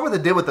did. You saw what they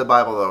did with the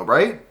Bible, though,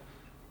 right?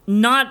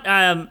 Not,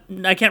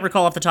 I can't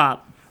recall off the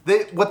top.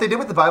 What they did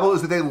with the Bible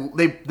is that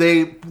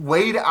they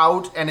laid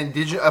out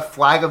a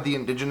flag of the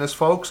indigenous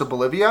folks of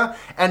Bolivia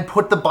and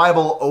put the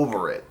Bible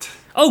over it.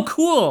 Oh,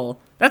 cool!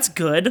 That's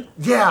good.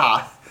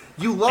 Yeah.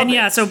 You love it. And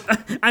yeah, so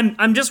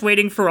I'm just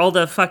waiting for all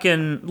the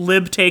fucking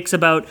lib takes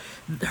about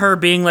her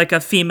being like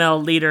a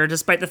female leader,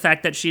 despite the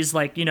fact that she's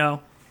like,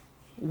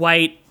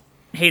 white,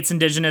 hates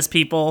indigenous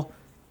people,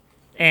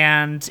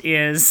 and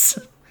is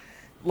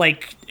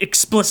like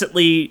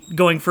explicitly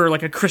going for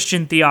like a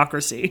Christian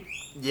theocracy.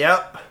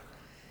 Yep.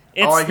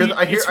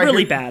 It's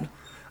really bad.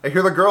 I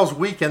hear the girls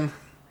weaken.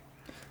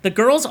 The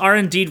girls are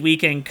indeed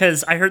weakening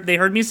because they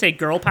heard me say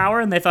girl power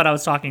and they thought I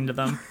was talking to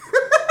them.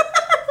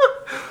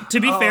 To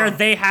be fair,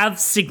 they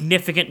have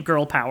significant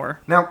girl power.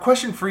 Now,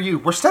 question for you.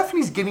 Were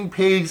Stephanie's guinea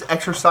pigs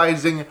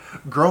exercising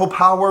girl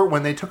power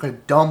when they took a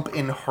dump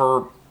in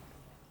her...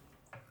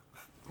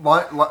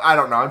 I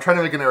don't know. I'm trying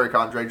to make an Eric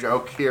Andre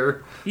joke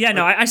here. Yeah,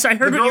 no, I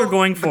heard what you were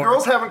going for. The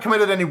girls haven't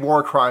committed any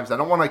war crimes. I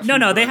don't want to accuse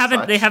No, they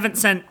haven't. They haven't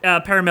sent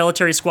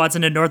paramilitary squads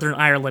into Northern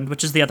Ireland,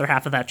 which is the other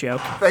half of that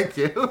joke. Thank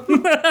you.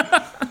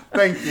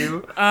 Thank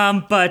you.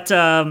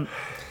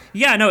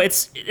 Yeah, no,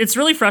 it's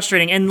really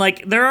frustrating, and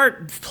like there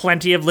are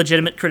plenty of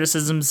legitimate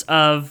criticisms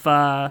of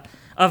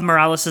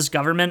Morales'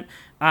 government.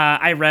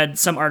 I read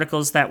some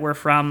articles that were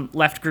from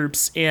left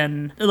groups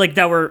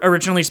that were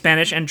originally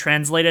Spanish and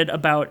translated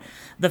about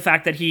the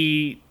fact that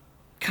he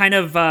kind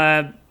of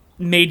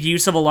made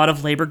use of a lot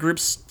of labor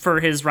groups for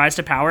his rise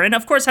to power, and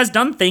of course has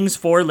done things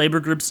for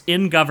labor groups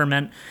in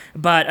government,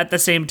 but at the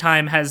same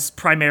time has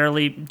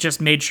primarily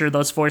just made sure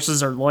those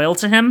forces are loyal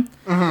to him.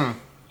 Mm-hmm.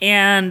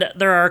 And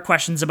there are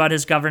questions about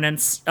his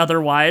governance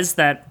otherwise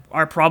that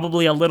are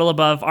probably a little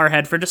above our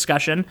head for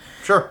discussion.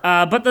 Sure.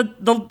 But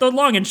the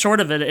long and short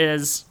of it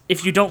is,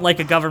 if you don't like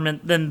a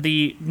government, then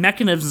the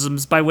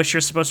mechanisms by which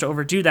you're supposed to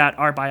overdo that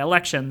are by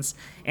elections,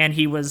 and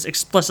he was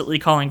explicitly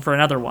calling for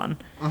another one.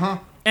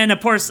 And of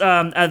course,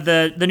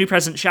 the new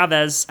president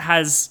Chavez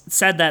has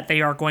said that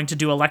they are going to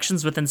do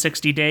elections within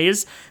 60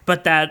 days,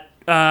 but that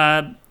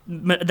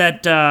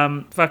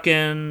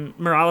fucking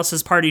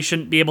Morales' party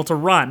shouldn't be able to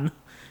run,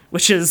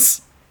 which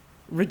is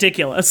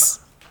ridiculous.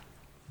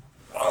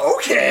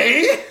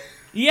 Okay.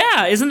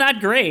 Yeah, isn't that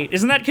great?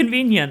 Isn't that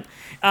convenient?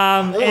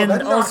 And that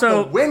knocked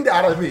also, the wind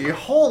out of me.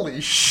 Holy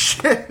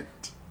shit.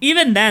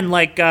 even then,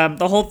 like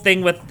the whole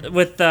thing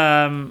with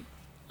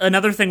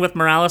another thing with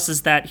Morales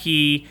is that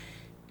he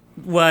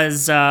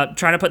was trying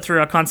to put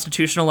through a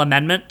constitutional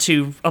amendment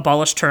to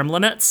abolish term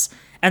limits,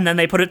 and then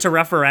they put it to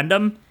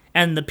referendum,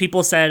 and the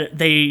people said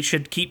they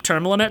should keep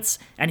term limits,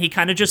 and he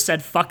kind of just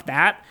said fuck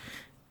that.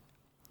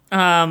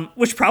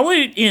 Which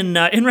probably, in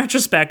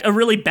retrospect, a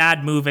really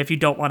bad move if you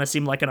don't want to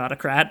seem like an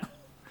autocrat.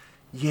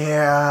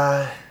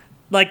 Yeah.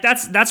 Like,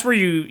 that's where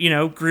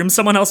you groom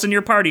someone else in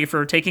your party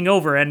for taking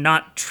over and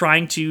not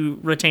trying to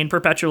retain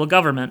perpetual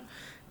government.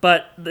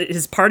 But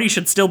his party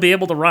should still be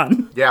able to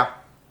run. Yeah,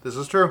 this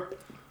is true.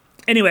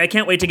 Anyway, I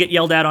can't wait to get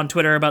yelled at on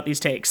Twitter about these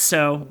takes,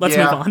 so let's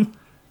move on.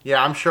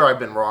 Yeah, I'm sure I've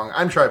been wrong.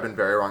 I'm sure I've been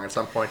very wrong at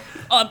some point.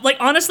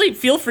 Honestly,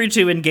 feel free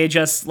to engage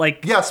us.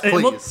 Yes,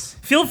 please.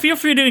 Feel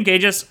free to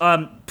engage us.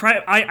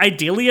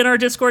 Ideally in our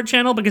Discord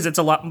channel, because it's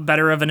a lot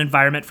better of an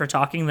environment for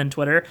talking than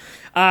Twitter.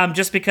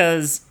 Just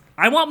because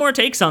I want more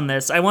takes on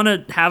this. I want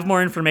to have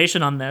more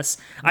information on this.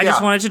 I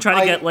just wanted to try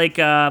to get like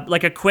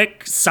a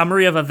quick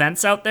summary of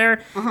events out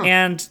there,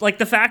 and like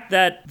the fact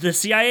that the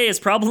CIA is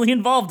probably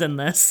involved in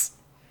this.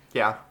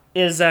 Yeah.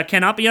 Is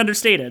cannot be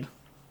understated.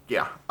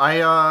 Yeah,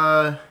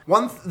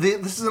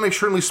 this is an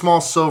extremely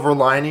small silver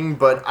lining,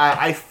 but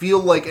I feel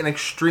like an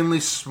extremely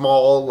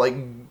small, like,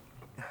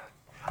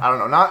 I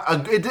don't know,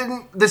 it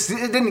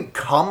didn't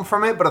come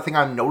from it, but a thing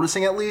I'm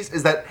noticing at least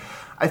is that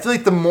I feel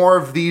like the more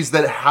of these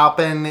that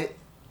happen,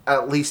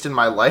 at least in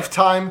my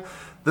lifetime,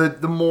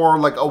 the more,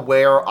 like,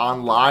 aware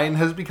online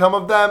has become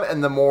of them,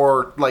 and the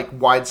more, like,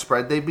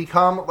 widespread they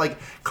become. Like,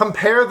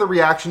 compare the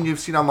reaction you've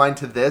seen online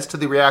to this to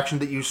the reaction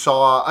that you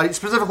saw,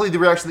 specifically the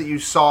reaction that you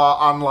saw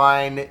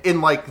online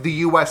in, like, the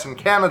US and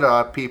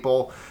Canada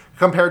people,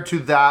 compared to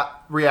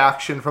that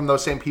reaction from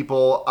those same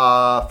people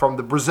from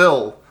the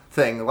Brazil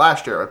thing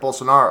last year at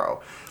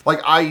Bolsonaro. Like,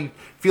 I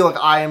feel like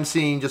I am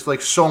seeing just, like,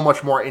 so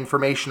much more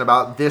information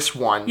about this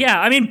one. Yeah,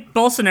 I mean,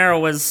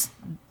 Bolsonaro was...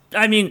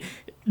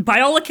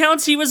 by all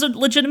accounts, he was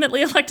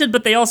legitimately elected,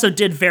 but they also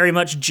did very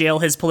much jail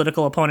his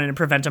political opponent and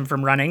prevent him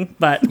from running.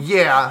 But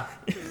yeah,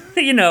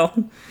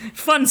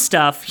 fun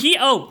stuff. We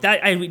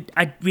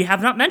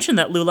have not mentioned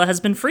that Lula has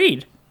been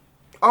freed.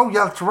 Oh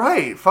yeah, that's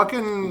right.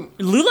 Fucking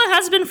Lula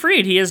has been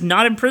freed. He is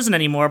not in prison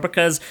anymore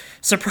because,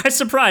 surprise,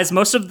 surprise,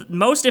 most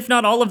if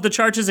not all of the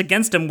charges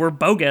against him were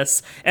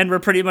bogus and were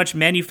pretty much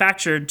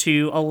manufactured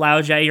to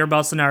allow Jair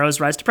Bolsonaro's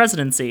rise to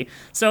presidency.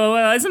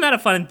 So isn't that a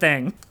fun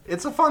thing?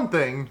 It's a fun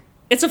thing.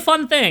 It's a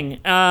fun thing.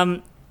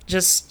 One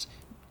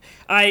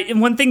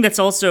thing that's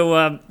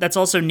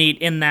also neat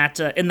in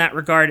that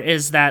regard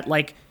is that,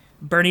 like,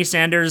 Bernie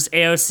Sanders,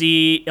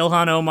 AOC,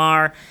 Ilhan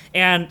Omar,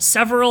 and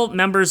several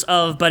members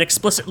of, but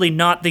explicitly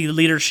not the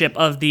leadership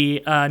of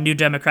the New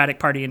Democratic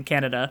Party in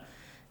Canada,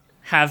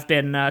 have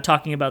been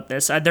talking about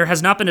this. There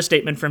has not been a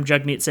statement from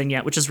Jagmeet Singh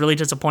yet, which is really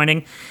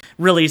disappointing.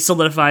 Really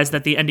solidifies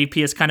that the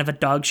NDP is kind of a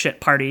dog shit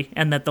party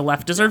and that the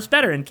left deserves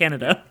better in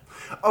Canada.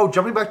 Oh,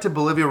 jumping back to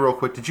Bolivia real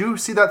quick, did you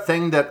see that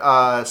thing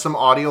that some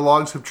audio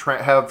logs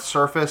have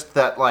surfaced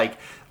that, like,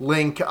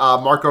 link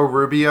Marco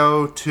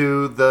Rubio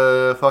to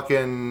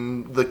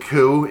the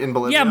coup in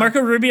Bolivia? Yeah, Marco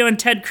Rubio and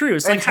Ted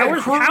Cruz. And how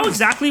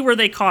exactly were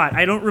they caught?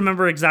 I don't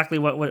remember exactly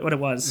what it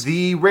was.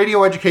 The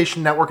Radio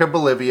Education Network of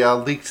Bolivia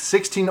leaked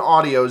 16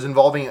 audios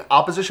involving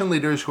opposition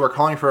leaders who are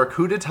calling for a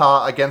coup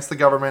d'etat against the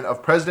government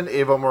of President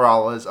Evo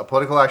Morales, a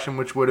political action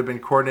which would have been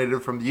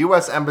coordinated from the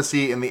U.S.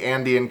 Embassy in the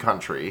Andean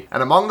country.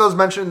 And among those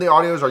mentioned in the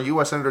audios are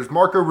U.S. Senators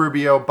Marco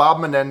Rubio, Bob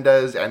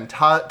Menendez, and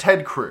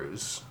Ted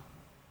Cruz.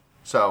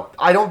 So,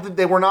 I don't think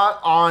they were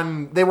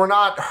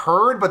not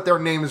heard, but their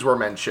names were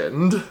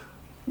mentioned.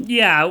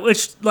 Yeah,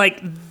 which,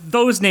 like,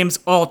 those names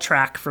all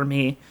track for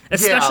me.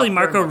 Especially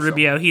Marco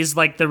Rubio. So. He's,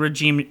 like, the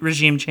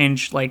regime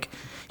change, like,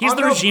 he's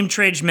the regime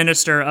change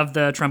minister of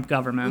the Trump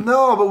government.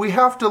 No, but we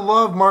have to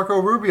love Marco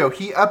Rubio.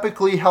 He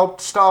epically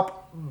helped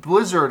stop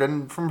Blizzard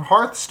and from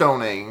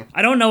Hearthstoning.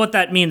 I don't know what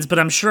that means, but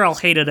I'm sure I'll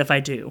hate it if I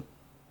do.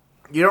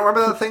 You don't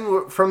remember that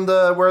thing from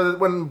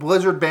when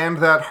Blizzard banned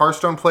that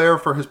Hearthstone player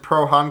for his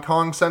pro-Hong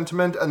Kong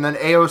sentiment, and then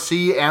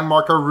AOC and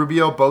Marco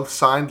Rubio both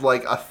signed,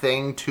 like, a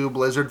thing to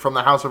Blizzard from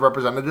the House of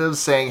Representatives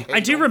saying, hey, I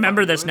do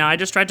remember this now. I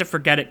just tried to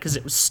forget it because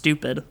it was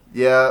stupid.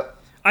 Yeah.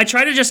 I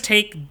try to just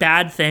take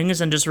bad things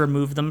and just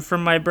remove them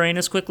from my brain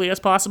as quickly as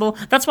possible.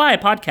 That's why I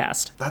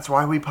podcast. That's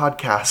why we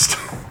podcast.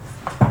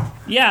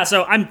 Yeah,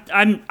 so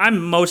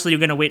I'm mostly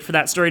going to wait for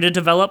that story to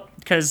develop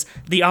because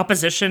the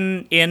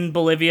opposition in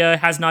Bolivia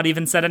has not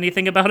even said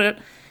anything about it.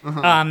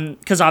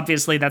 Because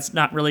obviously that's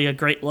not really a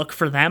great look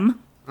for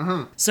them.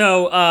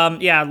 So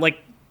yeah, like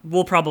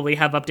we'll probably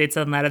have updates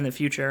on that in the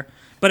future.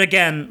 But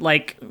again,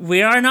 like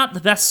we are not the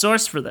best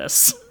source for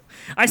this.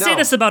 I say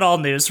this about all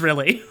news,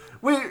 really.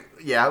 Well,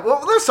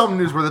 there's some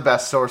news we're the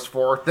best source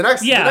for. The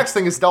next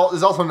thing is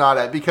also not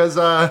it because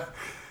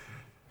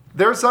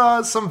there's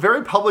some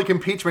very public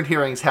impeachment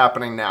hearings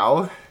happening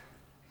now.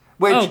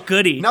 Which,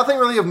 goody! Nothing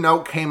really of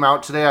note came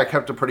out today. I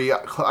kept a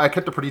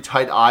pretty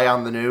tight eye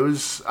on the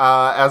news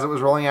as it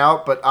was rolling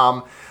out. But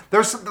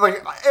there's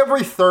like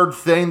every third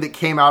thing that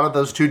came out of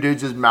those two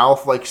dudes'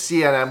 mouth, like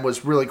CNN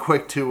was really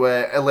quick to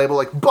label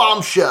like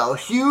bombshell,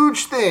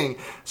 huge thing.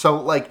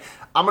 So like.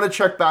 I'm going to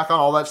check back on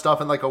all that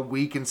stuff in like a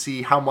week and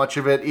see how much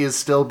of it is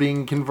still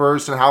being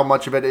conversed and how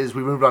much of it is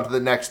we moved on to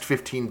the next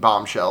 15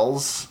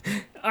 bombshells.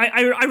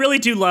 I really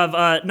do love,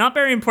 not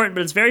very important,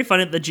 but it's very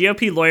funny that the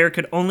GOP lawyer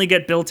could only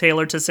get Bill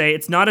Taylor to say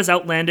it's not as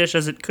outlandish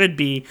as it could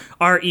be,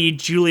 re.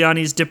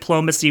 Giuliani's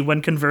diplomacy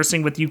when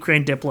conversing with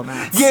Ukraine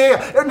diplomats.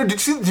 Yeah. Did you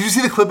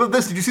see the clip of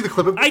this? Did you see the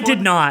clip of this? I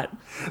did not.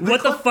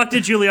 What the fuck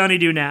did Giuliani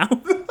do now?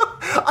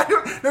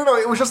 No,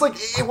 it was just like,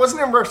 it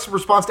wasn't in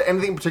response to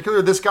anything in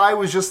particular. This guy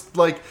was just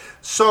like,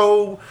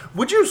 so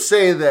would you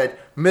say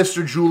that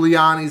Mr.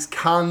 Giuliani's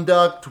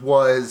conduct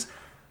was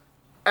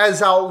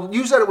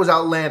you said it was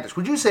outlandish.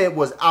 Would you say it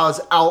was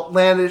as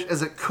outlandish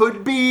as it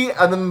could be?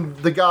 And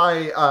then the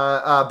guy,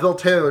 Bill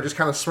Taylor, just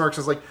kind of smirks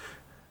as like,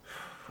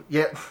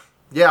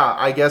 yeah,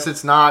 I guess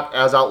it's not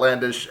as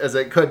outlandish as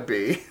it could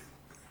be.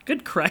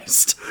 Good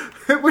Christ.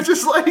 Which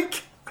is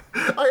like...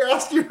 I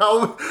asked you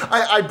how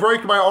I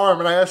break my arm,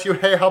 and I asked you,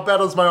 hey, how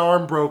bad is my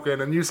arm broken?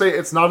 And you say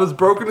it's not as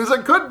broken as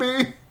it could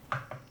be.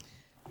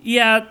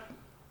 Yeah,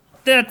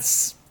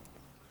 that's...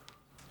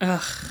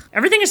 Ugh.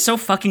 Everything is so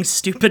fucking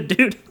stupid,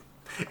 dude.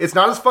 It's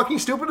not as fucking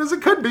stupid as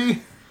it could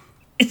be.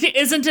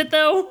 Isn't it,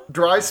 though?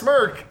 Dry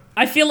smirk.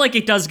 I feel like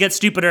it does get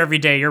stupider every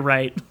day, you're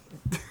right.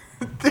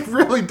 It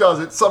really does.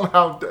 It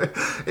somehow...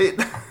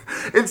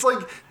 It's like...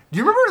 Do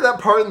you remember that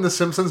part in the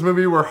Simpsons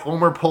movie where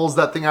Homer pulls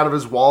that thing out of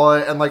his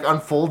wallet and, like,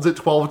 unfolds it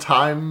 12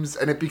 times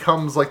and it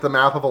becomes, like, the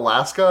map of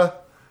Alaska?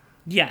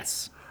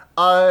 Yes.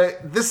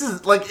 This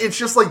is, like, it's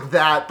just like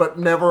that, but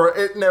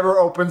it never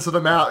opens to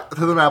the map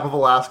of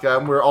Alaska,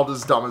 and we're all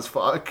just dumb as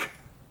fuck.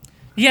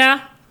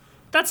 Yeah,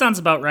 that sounds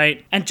about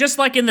right. And just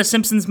like in the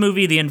Simpsons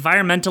movie, the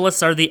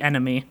environmentalists are the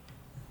enemy.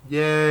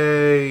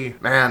 Yay.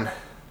 Man.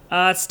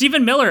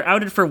 Stephen Miller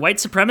outed for white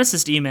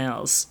supremacist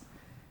emails.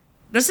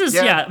 This is,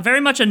 very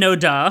much a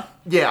no-duh.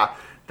 Yeah,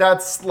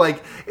 that's,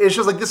 like, it's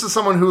just, like, this is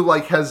someone who,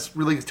 like, has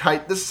really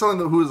tight, this is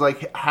someone who's,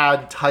 like,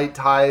 had tight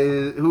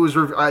ties, who was,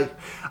 I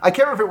can't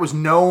remember if it was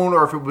known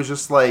or if it was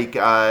just, like,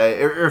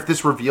 or if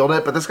this revealed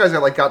it, but this guy's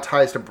got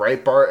ties to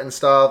Breitbart and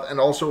stuff, and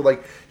also,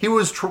 like, he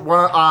was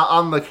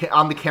on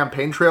the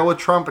campaign trail with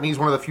Trump, and he's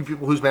one of the few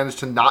people who's managed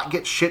to not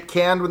get shit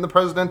canned when the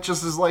president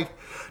just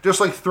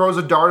throws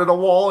a dart at a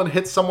wall and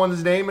hits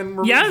someone's name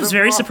and... Yeah, I was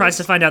very surprised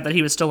to find out that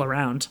he was still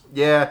around.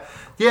 Yeah,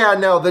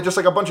 no, they're just,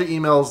 like, a bunch of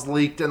emails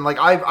leaked, and, like,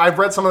 I've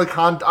read some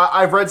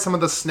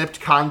of the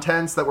snipped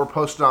contents that were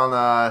posted on,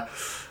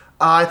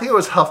 I think it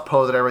was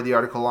HuffPo that I read the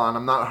article on,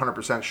 I'm not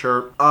 100%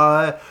 sure,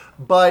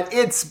 but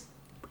it's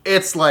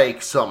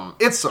some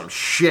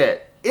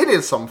shit. It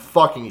is some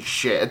fucking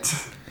shit.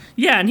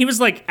 Yeah, and he was,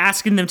 like,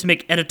 asking them to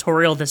make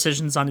editorial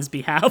decisions on his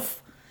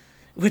behalf.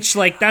 Which,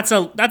 like, that's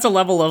a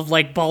level of,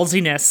 like,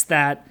 ballsiness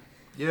that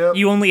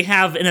you only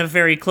have in a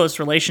very close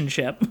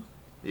relationship.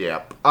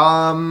 Yep.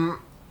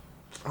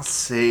 Let's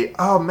see.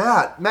 Oh,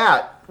 Matt,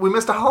 we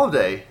missed a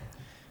holiday.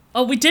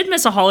 Oh, we did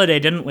miss a holiday,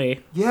 didn't we?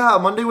 Yeah,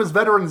 Monday was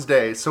Veterans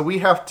Day, so we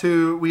have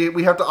to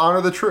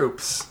honor the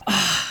troops.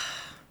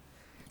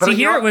 See,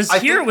 here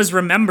it was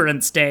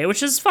Remembrance Day,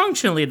 which is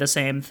functionally the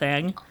same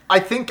thing. I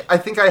think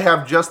I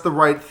have just the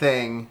right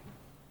thing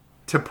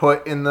to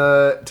put in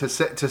to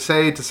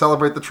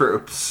celebrate the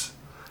troops.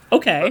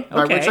 Okay.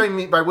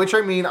 By which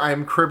I mean I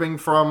am cribbing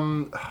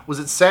from, was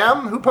it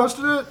Sam who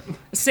posted it?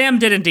 Sam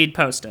did indeed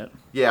post it.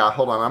 Yeah,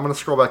 hold on. I'm going to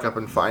scroll up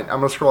and find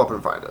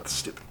it.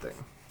 Stupid thing.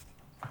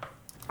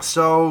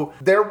 So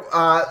there,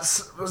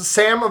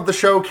 Sam of the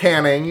show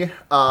Canning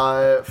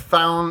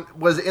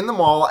was in the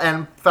mall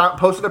and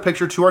posted a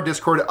picture to our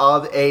Discord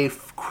of a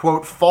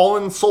quote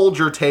fallen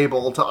soldier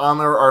table to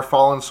honor our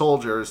fallen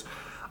soldiers.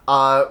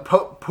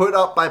 Put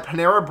up by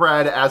Panera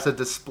Bread as a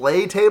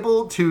display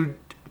table to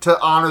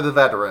honor the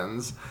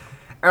veterans.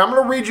 And I'm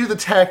going to read you the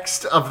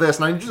text of this,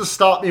 and I need you to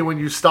stop me when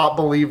you stop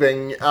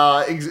believing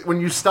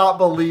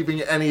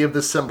any of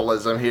the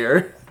symbolism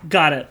here.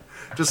 Got it.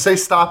 Just say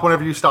stop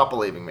whenever you stop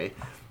believing me.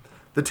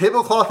 The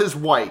tablecloth is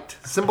white,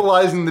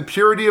 symbolizing the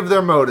purity of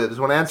their motives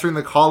when answering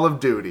the call of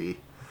duty.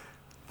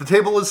 The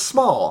table is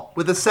small,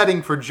 with a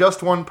setting for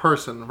just one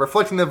person,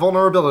 reflecting the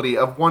vulnerability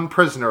of one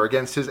prisoner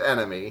against his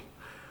enemy.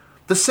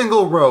 The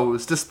single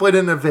rose, displayed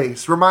in a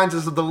vase, reminds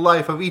us of the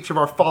life of each of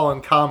our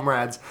fallen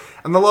comrades,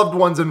 and the loved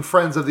ones and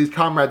friends of these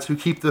comrades who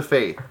keep the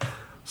faith.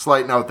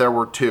 Slight note, there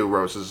were 2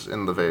 roses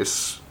in the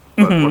vase,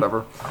 but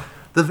whatever.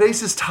 The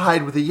vase is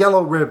tied with a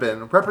yellow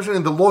ribbon,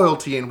 representing the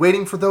loyalty and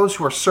waiting for those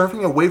who are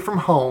serving away from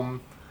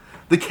home.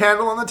 The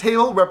candle on the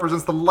table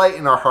represents the light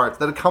in our hearts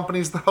that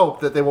accompanies the hope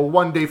that they will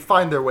one day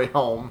find their way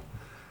home.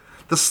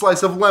 The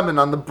slice of lemon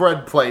on the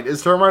bread plate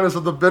is to remind us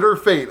of the bitter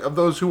fate of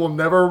those who will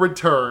never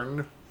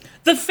return.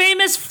 The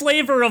famous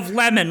flavor of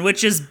lemon,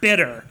 which is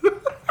bitter.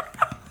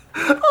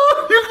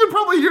 Oh, you can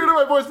probably hear it in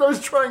my voice, but I was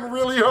trying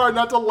really hard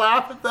not to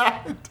laugh at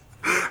that.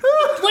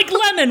 Like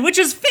lemon, which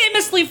is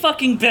famously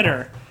fucking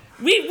bitter.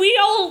 We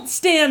all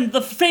stand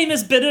the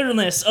famous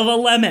bitterness of a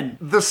lemon.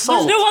 The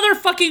salt. There's no other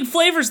fucking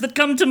flavors that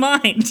come to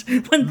mind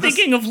when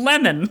thinking of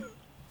lemon.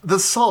 The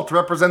salt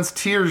represents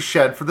tears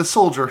shed for the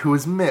soldier who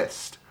is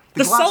missed.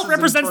 The glass salt is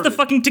represents the inverted.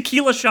 fucking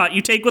tequila shot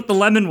you take with the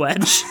lemon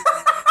wedge.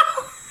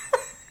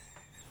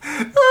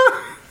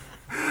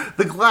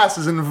 The glass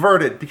is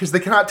inverted because they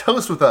cannot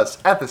toast with us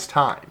at this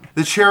time.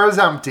 The chair is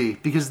empty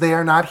because they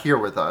are not here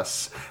with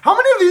us. How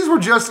many of these were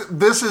just,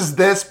 this is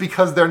this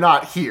because they're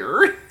not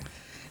here?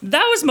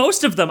 That was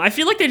most of them. I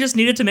feel like they just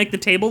needed to make the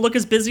table look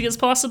as busy as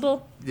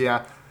possible.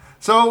 Yeah.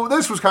 So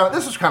this was kind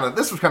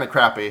of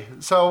crappy.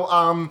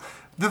 So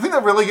the thing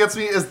that really gets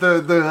me is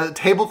the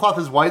tablecloth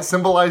is white,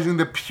 symbolizing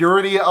the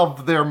purity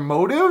of their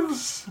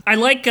motives. I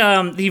like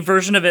the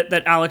version of it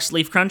that Alex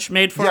Leafcrunch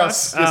made for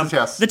us.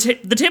 Yes.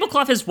 The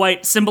tablecloth is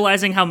white,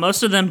 symbolizing how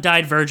most of them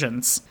died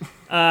virgins.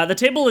 The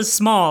table is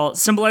small,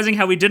 symbolizing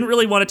how we didn't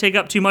really want to take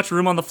up too much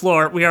room on the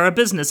floor. We are a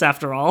business,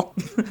 after all.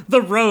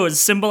 The rose,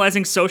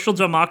 symbolizing social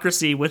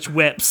democracy, which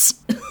whips.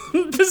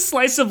 The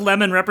slice of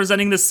lemon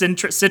representing the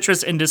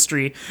citrus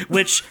industry,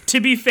 which, to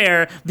be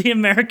fair, the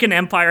American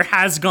empire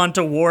has gone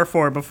to war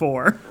for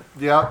before.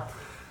 Yeah.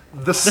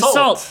 The Salt.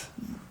 salt.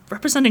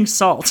 Representing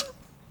salt.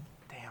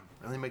 Damn,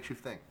 really makes you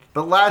think.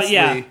 But lastly,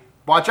 yeah.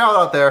 Watch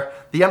out there.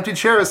 The empty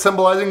chair is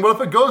symbolizing what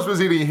if a ghost was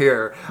eating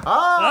here?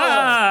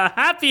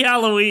 Happy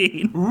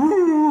Halloween.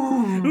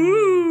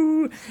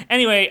 Ooh.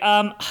 Anyway,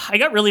 I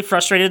got really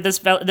frustrated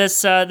this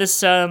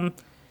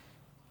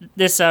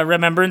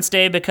Remembrance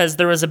Day because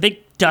there was a big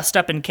dust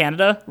up in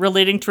Canada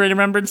relating to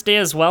Remembrance Day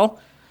as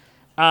well.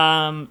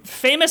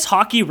 Famous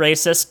hockey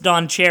racist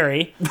Don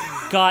Cherry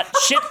got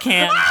shit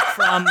canned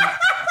from...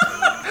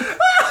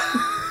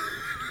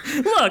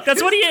 Look,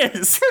 that's what he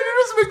is. Can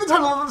you just make the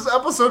title of this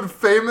episode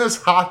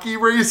Famous Hockey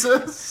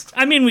Racist?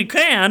 I mean, we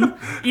can,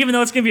 even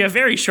though it's going to be a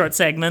very short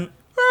segment.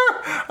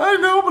 I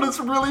know, but it's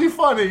really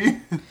funny.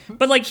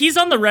 But, like, he's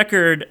on the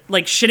record,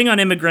 like, shitting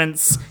on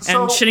immigrants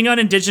and shitting on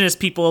indigenous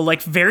people,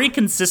 like, very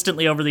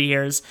consistently over the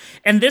years.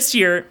 And this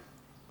year...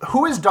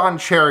 Who is Don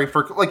Cherry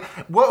for, like,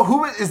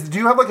 do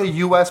you have, like, a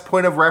U.S.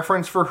 point of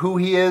reference for who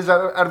he is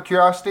out of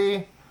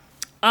curiosity?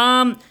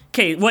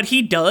 Okay, what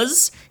he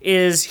does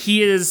is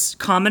he is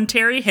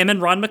commentary. Him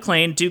and Ron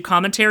McLean do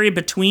commentary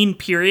between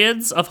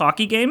periods of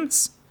hockey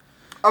games.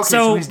 Okay,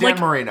 so he's Dan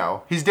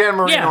Marino. He's Dan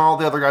Marino and all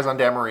the other guys on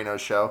Dan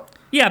Marino's show.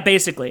 Yeah,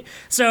 basically.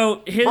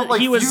 So he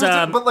was...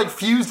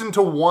 fused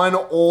into one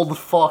old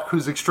fuck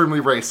who's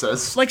extremely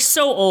racist. Like,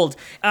 so old.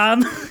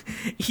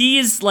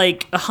 He's,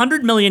 like,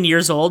 100 million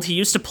years old. He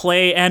used to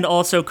play and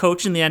also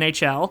coach in the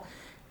NHL.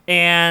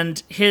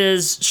 And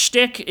his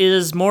shtick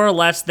is more or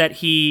less that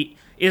he...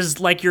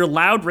 is like your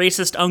loud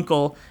racist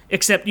uncle,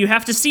 except you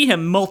have to see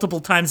him multiple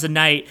times a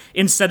night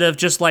instead of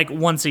just like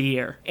once a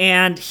year.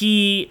 And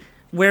he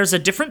wears a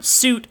different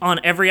suit on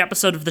every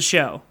episode of the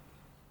show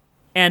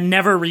and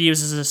never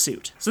reuses a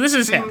suit. So this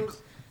is him.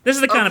 This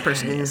is the kind of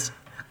person he is.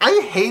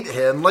 I hate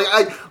him.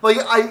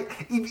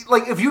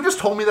 If you just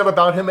told me that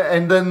about him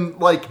and then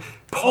like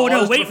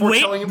wait.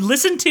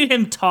 Listen to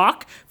him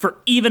talk for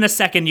even a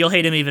second, you'll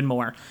hate him even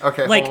more.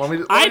 Okay, hold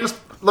on.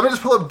 Let me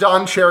just pull up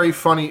Don Cherry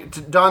funny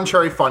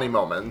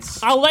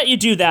moments. I'll let you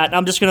do that.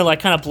 I'm just gonna like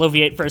kind of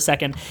bloviate for a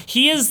second.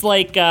 He is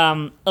like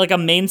a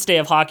mainstay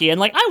of hockey, and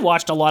like I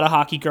watched a lot of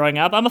hockey growing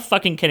up. I'm a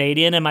fucking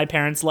Canadian, and my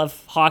parents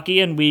love hockey,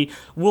 and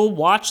we'll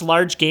watch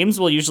large games.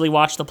 We'll usually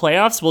watch the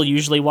playoffs. We'll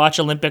usually watch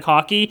Olympic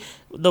hockey.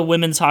 The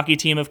women's hockey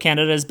team of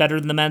Canada is better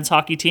than the men's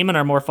hockey team and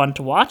are more fun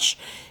to watch.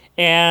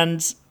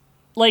 And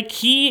like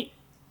he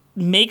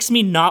makes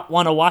me not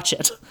want to watch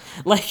it.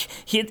 Like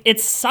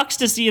it sucks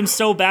to see him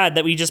so bad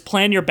that we just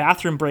plan your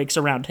bathroom breaks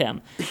around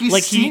him.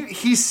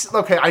 He's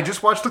okay. I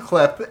just watched the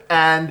clip,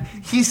 and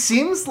he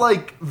seems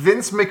like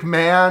Vince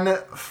McMahon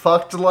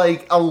fucked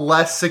like a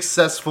less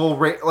successful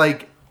right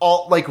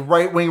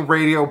wing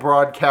radio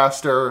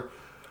broadcaster.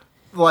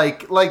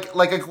 Like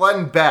a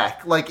Glenn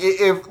Beck.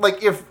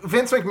 If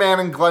Vince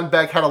McMahon and Glenn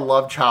Beck had a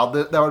love child,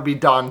 that would be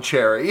Don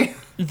Cherry.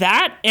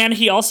 That, and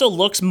he also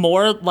looks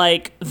more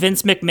like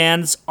Vince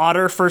McMahon's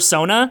otter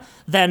fursona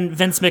than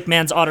Vince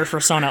McMahon's otter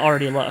fursona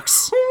already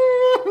looks. I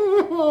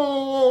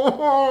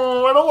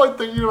don't like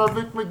thinking about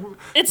Vince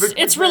McMahon's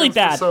It's really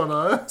bad.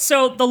 Persona.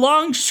 So the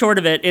long short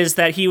of it is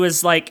that he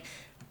was like,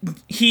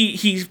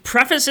 he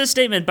prefaced his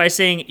statement by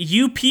saying,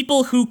 "You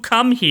people who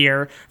come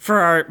here for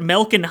our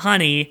milk and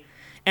honey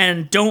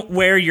and don't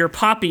wear your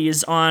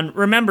poppies on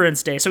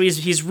Remembrance Day." So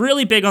he's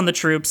really big on the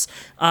troops.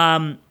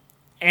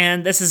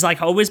 And this has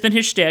like always been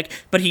his shtick,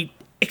 but he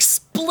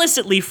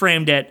explicitly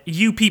framed it,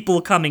 "You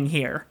people coming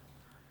here,"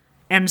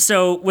 and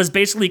so was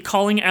basically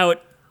calling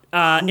out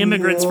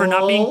immigrants for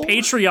not being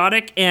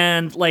patriotic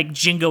and like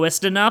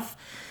jingoist enough,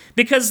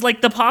 because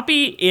like the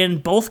poppy in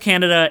both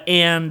Canada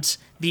and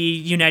the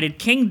United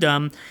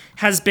Kingdom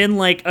has been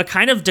like a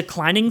kind of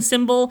declining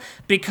symbol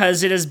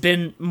because it has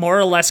been more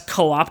or less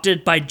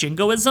co-opted by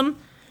jingoism.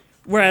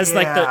 Whereas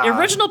like the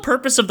original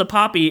purpose of the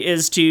poppy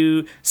is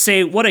to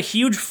say what a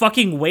huge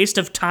fucking waste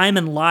of time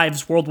and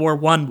lives World War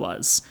I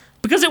was.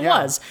 Because it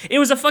was. It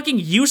was a fucking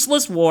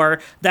useless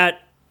war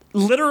that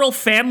literal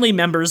family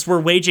members were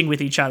waging with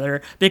each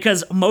other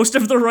because most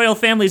of the royal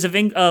families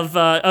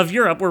of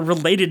Europe were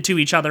related to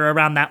each other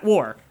around that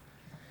war.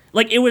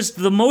 Like, it was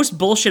the most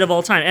bullshit of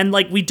all time. And,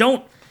 like,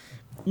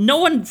 no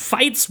one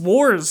fights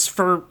wars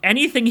for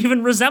anything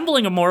even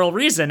resembling a moral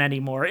reason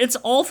anymore. It's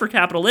all for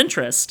capital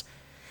interest.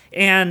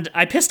 And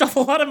I pissed off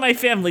a lot of my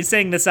family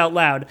saying this out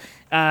loud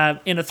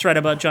in a thread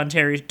about Don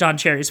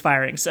Cherry's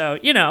firing. So,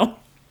 you know.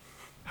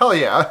 Hell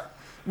yeah.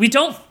 We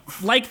don't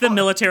like the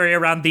military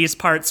around these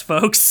parts,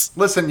 folks.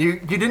 Listen, you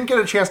didn't get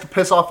a chance to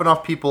piss off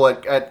enough people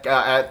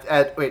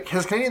at wait,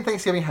 has Canadian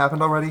Thanksgiving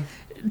happened already?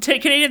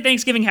 Canadian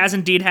Thanksgiving has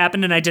indeed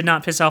happened, and I did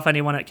not piss off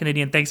anyone at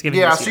Canadian Thanksgiving.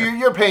 Yeah, this so year.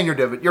 you're paying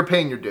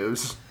your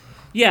dues.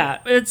 Yeah,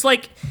 it's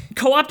like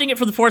co-opting it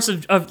for the force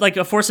of like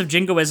a force of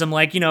jingoism.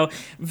 Like, you know,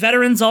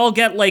 veterans all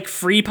get like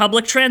free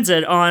public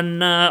transit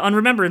on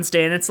Remembrance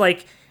Day, and it's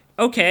like,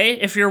 okay,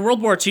 if you're a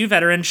World War II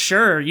veteran,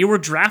 sure, you were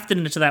drafted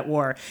into that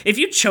war. If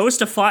you chose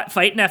to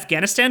fight in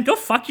Afghanistan, go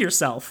fuck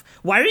yourself.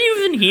 Why are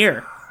you even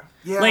here?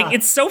 Yeah. Like,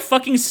 it's so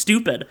fucking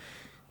stupid.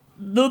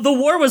 The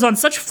war was on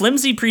such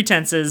flimsy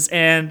pretenses,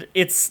 and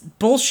it's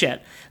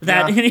bullshit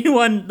that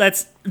anyone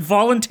that's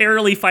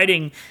voluntarily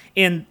fighting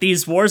in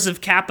these wars of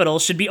capital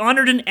should be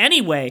honored in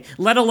any way,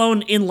 let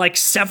alone in, like,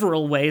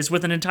 several ways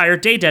with an entire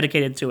day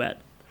dedicated to it.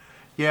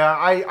 Yeah,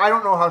 I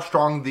don't know how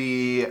strong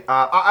the...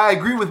 I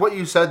agree with what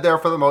you said there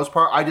for the most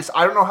part. I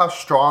don't know how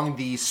strong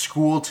the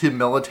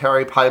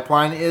school-to-military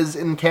pipeline is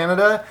in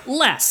Canada.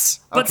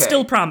 Less, but Okay.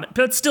 still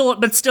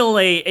but still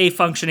a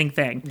functioning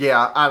thing.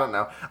 Yeah, I don't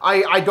know.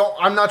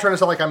 I'm not trying to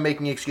sound like I'm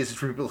making excuses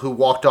for people who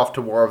walked off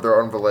to war of their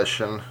own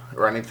volition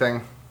or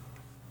anything.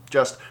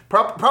 Just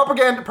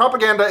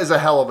propaganda is a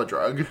hell of a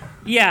drug.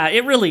 Yeah,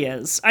 it really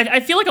is. I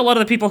feel like a lot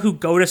of the people who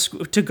go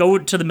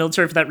to the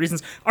military for that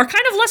reasons are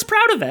kind of less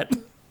proud of it.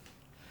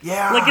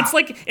 Yeah.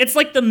 It's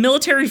like the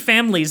military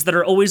families that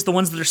are always the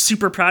ones that are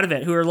super proud of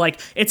it, who are like,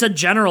 it's a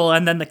general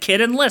and then the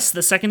kid enlists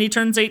the second he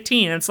turns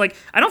 18. And it's like,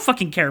 I don't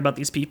fucking care about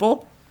these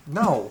people.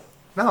 No,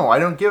 I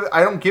don't give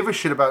a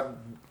shit about...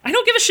 I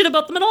don't give a shit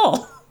about them at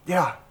all.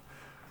 Yeah.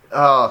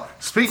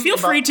 Feel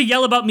free to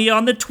yell about me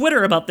on the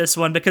Twitter about this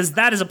one, because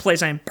that is a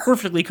place I am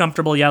perfectly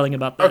comfortable yelling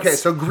about this. Okay,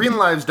 so green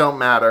lives don't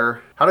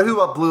matter. How do you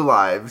feel about blue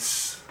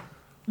lives?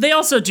 They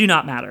also do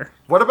not matter.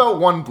 What about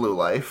one blue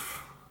life?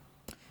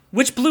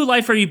 Which blue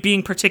life are you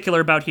being particular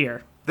about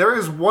here? There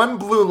is one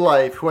blue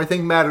life who I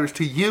think matters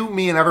to you,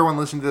 me, and everyone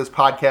listening to this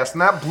podcast,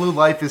 and that blue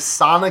life is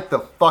Sonic the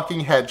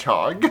fucking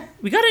Hedgehog.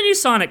 We got a new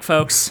Sonic,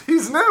 folks.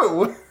 He's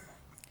new.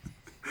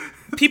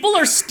 People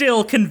are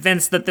still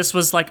convinced that this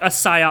was like a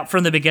psyop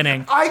from the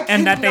beginning.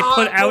 And that they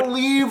put out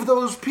believe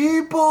those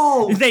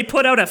people. They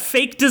put out a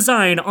fake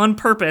design on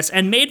purpose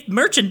and made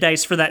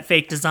merchandise for that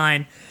fake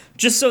design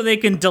just so they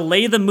can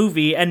delay the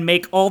movie and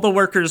make all the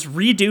workers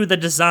redo the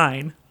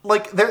design.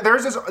 Like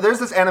there's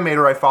this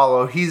animator I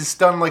follow. He's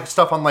done like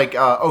stuff on like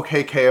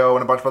OKKO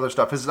and a bunch of other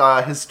stuff.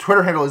 His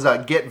Twitter handle is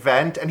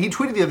GetVent, and he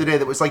tweeted the other day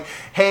that was like,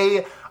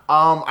 "Hey,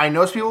 I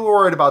know some people were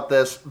worried about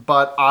this,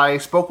 but I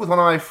spoke with one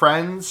of my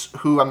friends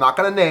who I'm not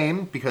going to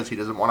name because he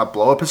doesn't want to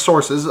blow up his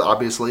sources,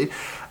 obviously,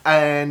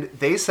 and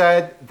they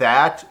said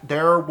that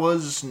there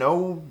was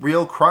no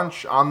real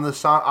crunch on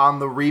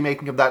the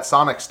remaking of that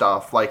Sonic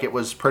stuff. Like it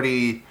was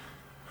pretty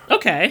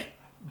okay."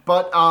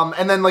 But,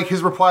 and then, like,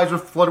 his replies were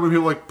flooded with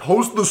people like,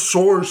 post the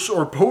source,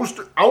 or post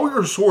out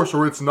your source,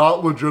 or it's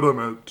not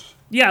legitimate.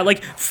 Yeah,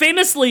 like,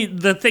 famously,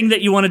 the thing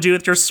that you want to do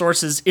with your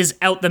sources is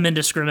out them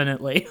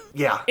indiscriminately.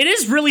 Yeah. It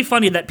is really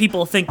funny that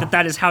people think that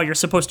that is how you're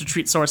supposed to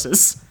treat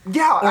sources.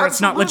 Yeah, Or it's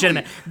not absolutely.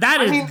 legitimate.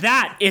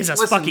 That is a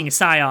fucking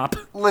psyop.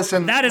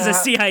 Listen, That is a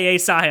CIA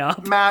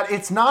psyop. Matt,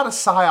 it's not a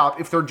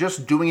psyop if they're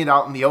just doing it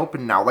out in the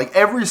open now. Like,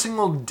 every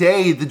single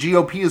day, the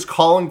GOP is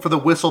calling for the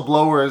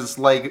whistleblowers,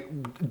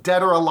 like,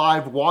 dead or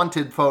alive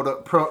wanted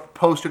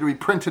poster to be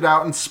printed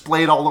out and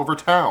splayed all over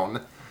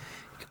town.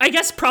 I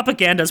guess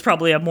propaganda is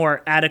probably a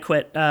more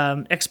adequate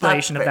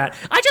explanation of that.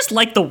 I just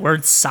like the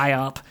word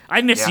psyop. I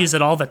misuse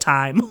it all the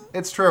time.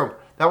 It's true.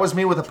 That was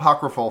me with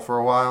Apocryphal for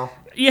a while.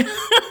 Yeah,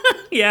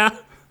 yeah.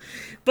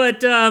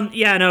 But,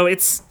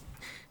 it's...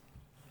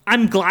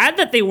 I'm glad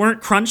that they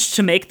weren't crunched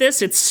to make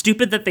this. It's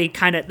stupid that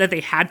they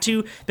had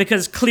to,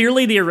 because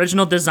clearly the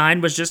original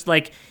design was just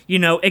like,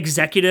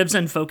 executives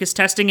and focus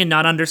testing and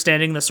not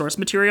understanding the source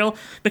material,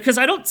 because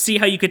I don't see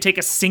how you could take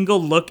a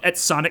single look at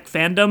Sonic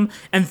fandom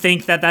and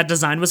think that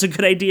design was a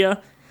good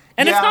idea.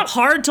 And it's not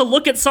hard to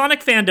look at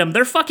Sonic fandom.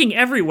 They're fucking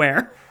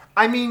everywhere.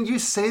 I mean, you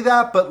say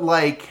that, but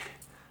like...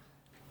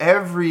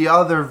 every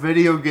other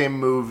video game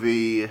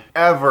movie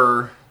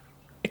ever.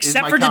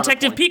 Except for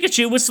Detective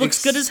Pikachu, which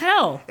looks good as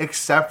hell.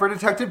 Except for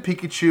Detective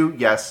Pikachu,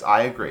 yes,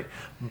 I agree.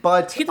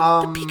 But the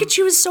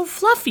Pikachu is so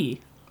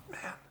fluffy.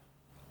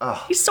 Man.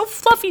 He's so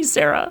fluffy,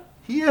 Sarah.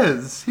 He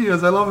is.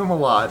 I love him a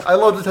lot. I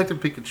love Detective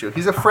Pikachu.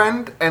 He's a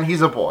friend and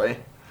he's a boy.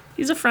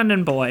 He's a friend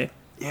and boy.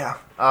 Yeah.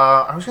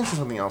 I was going to say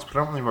something else, but I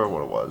don't remember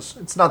what it was.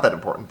 It's not that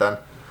important then.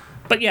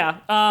 But yeah,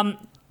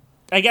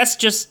 I guess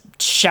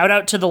just shout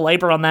out to the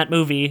labor on that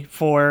movie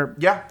for...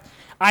 Yeah.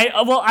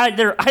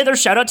 Either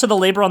shout out to the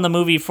labor on the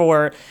movie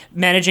for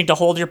managing to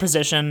hold your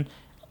position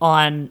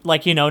on,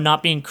 like, you know,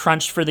 not being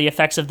crunched for the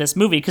effects of this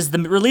movie, because the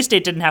release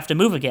date didn't have to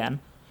move again,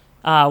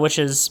 which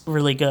is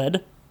really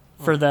good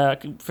for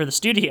the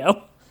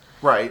studio.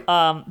 Right.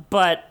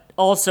 But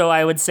also,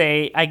 I would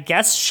say, I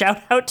guess,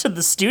 shout out to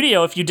the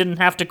studio if you didn't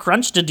have to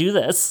crunch to do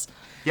this.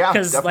 Yeah,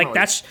 because definitely.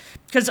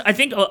 Because I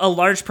think a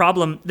large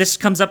problem, this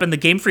comes up in the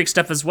Game Freak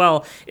stuff as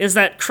well, is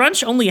that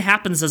crunch only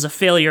happens as a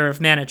failure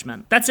of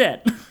management. That's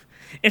it.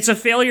 It's a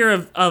failure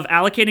of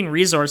allocating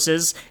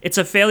resources. It's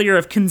a failure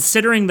of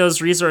considering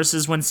those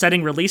resources when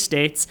setting release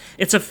dates.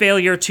 It's a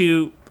failure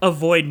to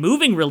avoid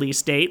moving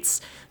release dates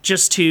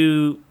just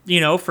to, you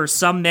know, for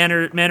some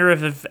manner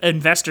of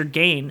investor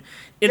gain.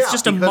 It's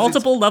just a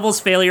multiple levels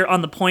failure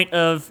on the point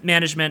of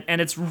management, and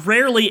it's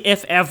rarely,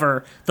 if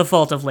ever, the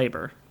fault of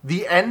labor.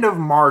 The end of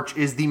March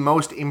is the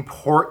most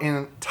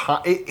important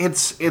time.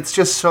 It's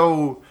just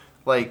so,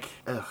 like,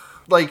 ugh.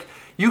 Like,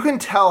 you can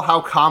tell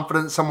how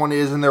confident someone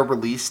is in their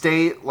release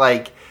date.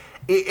 Like,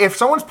 if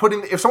someone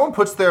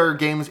puts their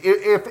games,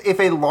 if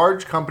a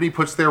large company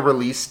puts their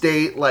release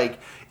date, like,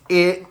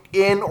 in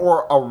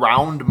or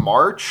around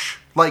March,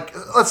 like,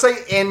 let's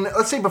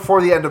say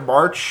before the end of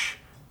March,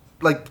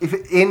 like, if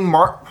in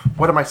March,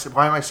 why am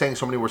I saying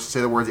so many words to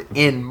say the words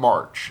in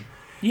March?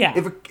 Yeah.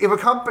 If a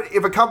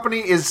company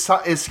is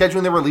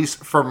scheduling their release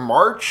for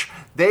March,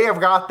 they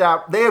have got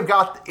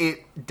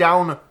it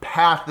down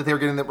pat that they're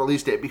getting the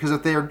release date, because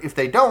if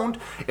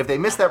they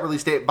miss that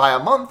release date by a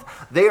month,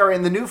 they are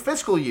in the new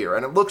fiscal year,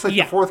 and it looks like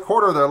the fourth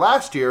quarter of their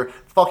last year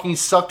fucking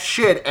sucked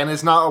shit and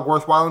is not a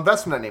worthwhile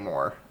investment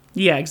anymore.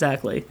 Yeah,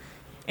 exactly.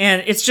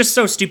 And it's just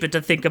so stupid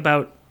to think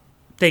about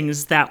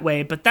things that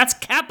way, but that's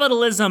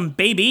capitalism,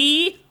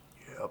 baby.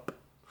 Yep.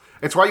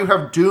 It's why you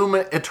have Doom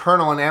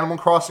Eternal and Animal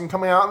Crossing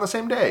coming out on the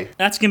same day.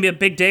 That's going to be a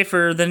big day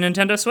for the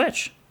Nintendo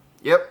Switch.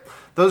 Yep.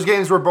 Those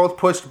games were both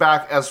pushed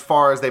back as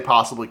far as they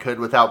possibly could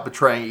without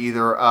betraying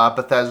either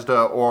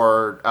Bethesda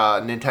or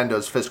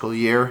Nintendo's fiscal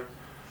year.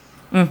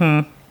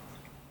 Mm-hmm.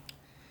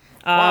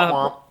 Womp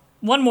womp.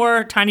 One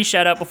more tiny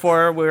shout out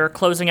before we're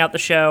closing out the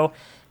show.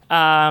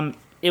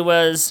 It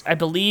was, I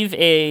believe,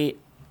 it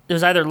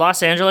was either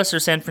Los Angeles or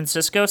San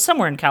Francisco,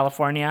 somewhere in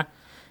California,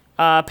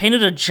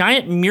 painted a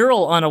giant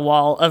mural on a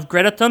wall of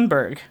Greta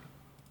Thunberg.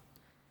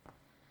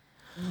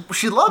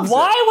 She loves it.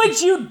 Why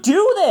would you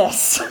do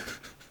this?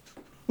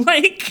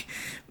 Like,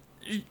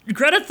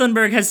 Greta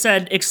Thunberg has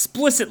said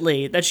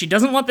explicitly that she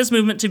doesn't want this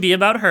movement to be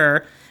about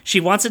her. She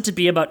wants it to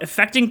be about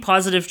effecting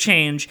positive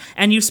change,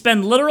 and you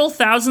spend literal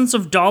thousands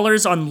of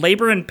dollars on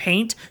labor and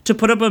paint to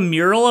put up a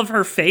mural of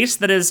her face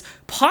that is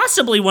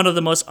possibly one of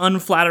the most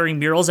unflattering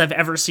murals I've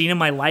ever seen in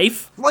my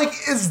life. Like,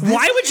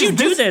 why would you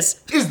do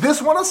this? Is this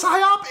one a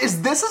psyop?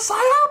 Is this a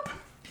psyop?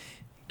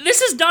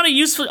 This is not a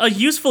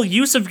useful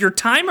use of your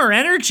time or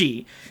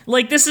energy.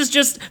 Like, this is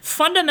just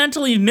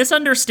fundamentally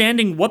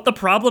misunderstanding what the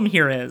problem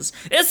here is,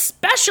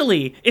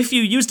 especially if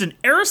you used an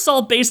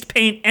aerosol-based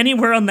paint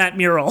anywhere on that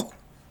mural.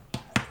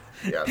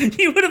 Yeah.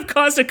 You would have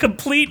caused a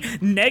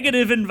complete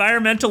negative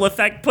environmental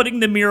effect putting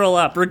the mural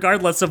up,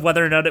 regardless of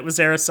whether or not it was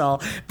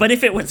aerosol. But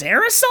if it was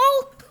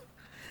aerosol?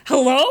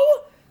 Hello?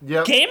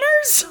 Yep.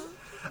 Gamers?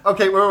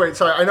 Okay, wait.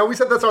 Sorry, I know we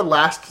said that's our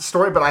last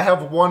story, but I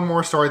have one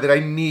more story that I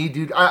need,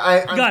 dude.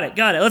 Got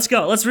it. Let's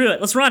go. Let's do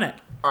it. Let's run it.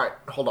 All right,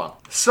 hold on.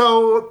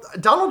 So,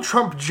 Donald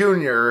Trump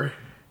Jr.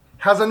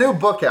 has a new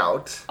book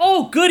out.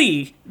 Oh,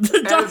 goody.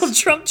 The Donald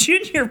Trump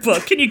Jr.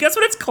 book. Can you guess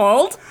what it's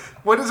called?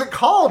 What is it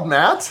called,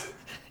 Matt?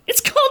 It's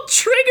called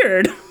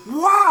Triggered.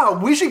 Wow,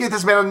 we should get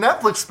this man a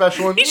Netflix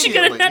special immediately. He should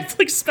get a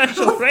Netflix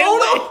special right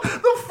away.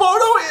 The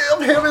photo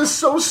of him is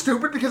so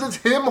stupid because it's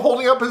him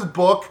holding up his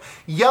book,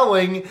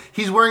 yelling.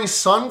 He's wearing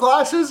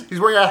sunglasses, he's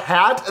wearing a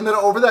hat, and then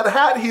over that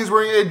hat, he's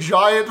wearing a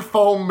giant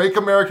foam Make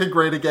America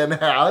Great Again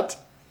hat.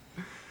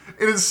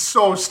 It is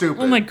so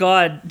stupid. Oh my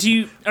god.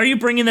 Are you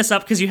bringing this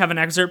up because you have an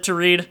excerpt to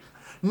read?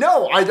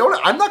 No, I don't.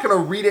 I'm not going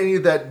to read any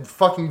of that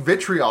fucking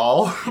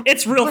vitriol.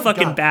 It's real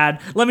fucking bad.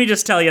 Let me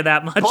just tell you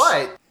that much.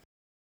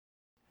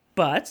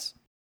 But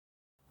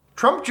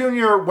Trump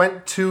Jr.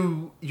 went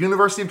to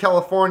University of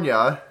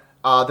California,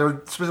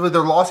 specifically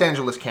their Los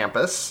Angeles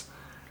campus,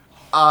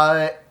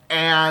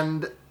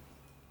 and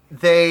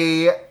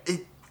this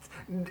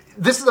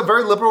is a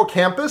very liberal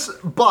campus,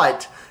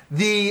 but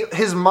the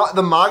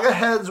MAGA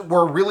heads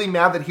were really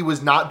mad that he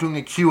was not doing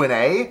a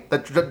Q&A,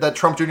 that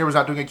Trump Jr. was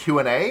not doing a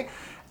Q&A.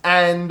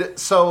 And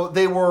so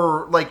they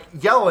were, like,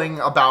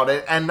 yelling about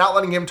it and not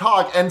letting him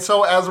talk. And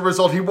so, as a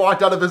result, he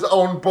walked out of his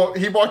own book.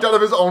 He walked out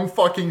of his own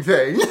fucking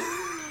thing.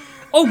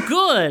 Oh,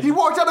 good. He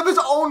walked out of his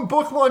own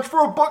book launch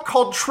for a book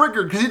called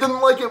Triggered because he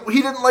didn't like it.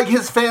 He didn't like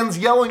his fans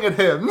yelling at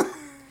him.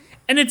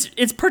 And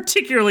it's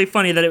particularly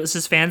funny that it was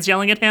his fans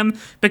yelling at him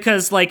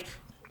because, like,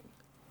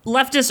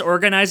 leftist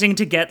organizing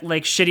to get,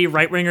 like, shitty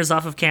right-wingers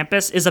off of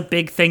campus is a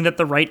big thing that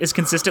the right is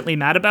consistently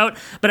mad about.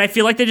 But I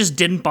feel like they just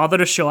didn't bother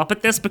to show up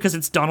at this because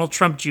it's Donald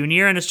Trump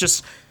Jr. and it's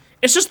just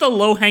the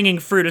low-hanging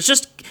fruit. It's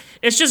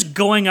just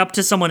going up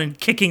to someone and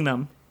kicking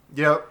them.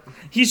 Yep.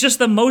 He's just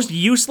the most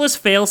useless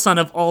fail son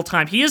of all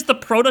time. He is the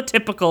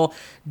prototypical,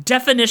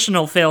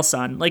 definitional fail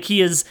son. Like,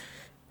 he is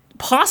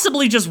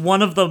possibly just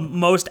one of the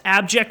most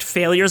abject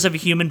failures of a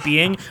human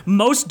being,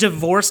 most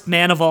divorced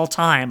man of all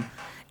time.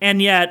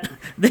 And yet,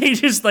 they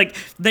just, like,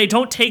 they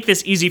don't take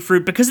this easy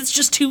fruit because it's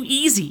just too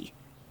easy.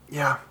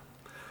 Yeah.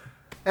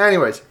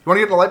 Anyways, you want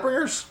to get into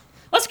Lightbringers?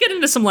 Let's get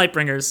into some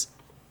Lightbringers.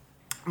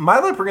 My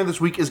Lightbringer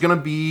this week is going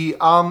to be,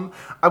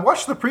 I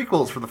watched the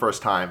prequels for the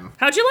first time.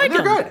 How'd you like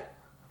them? They're good.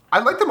 I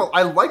like them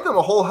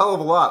a whole hell of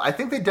a lot. I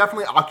think they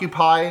definitely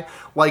occupy,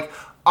 like,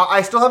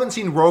 I still haven't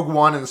seen Rogue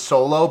One and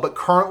Solo, but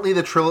currently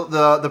the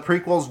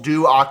prequels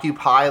do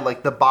occupy,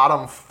 like, the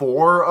bottom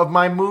 4 of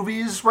my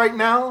movies right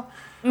now.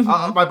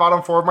 Mm-hmm. My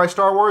bottom 4 of my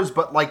Star Wars,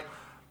 but, like,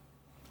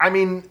 I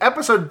mean,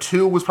 Episode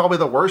 2 was probably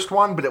the worst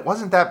one, but it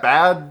wasn't that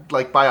bad,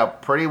 like, by a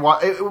pretty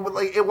wide...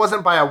 It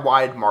wasn't by a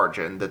wide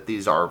margin that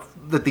these are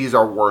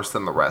worse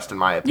than the rest, in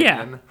my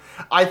opinion. Yeah.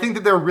 I think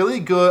that they're really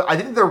good. I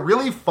think that they're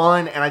really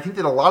fun, and I think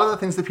that a lot of the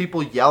things that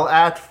people yell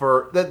at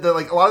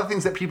like, a lot of the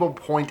things that people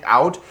point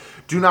out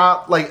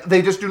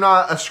they just do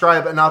not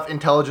ascribe enough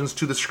intelligence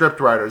to the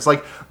scriptwriters.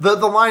 Like, the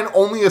line,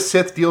 only a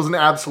Sith deals in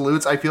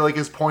absolutes, I feel like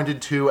is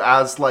pointed to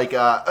as, like,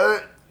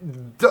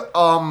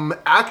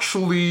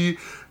 actually...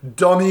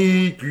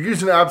 dummy, you're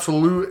using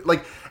absolute,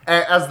 like,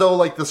 as though,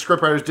 like, the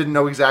scriptwriters didn't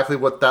know exactly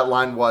what that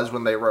line was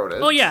when they wrote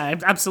it. Oh, yeah,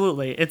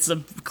 absolutely. It's a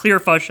clear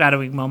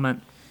foreshadowing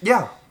moment.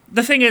 Yeah.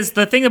 The thing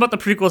about the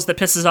prequels that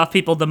pisses off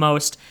people the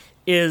most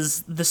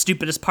is the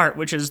stupidest part,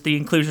 which is the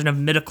inclusion of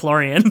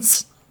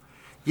midichlorians.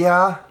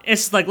 Yeah.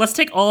 It's like, let's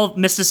take all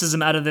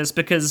mysticism out of this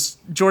because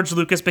George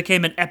Lucas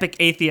became an epic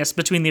atheist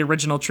between the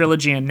original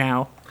trilogy and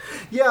now.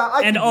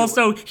 Yeah, and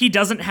also, he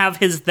doesn't have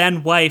his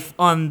then wife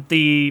on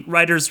the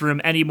writer's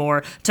room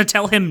anymore to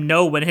tell him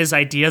no when his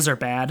ideas are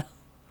bad.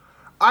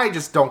 I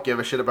just don't give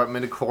a shit about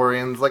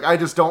midichlorians. Like, I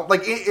just don't,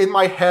 like, in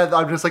my head,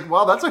 I'm just like,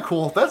 well, that's a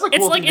cool it's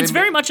thing. Like, it's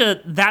very much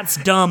a, that's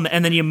dumb,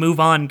 and then you move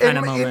on kind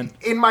of moment.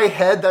 In my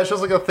head, that's just,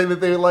 like, a thing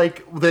that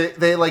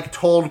they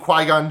told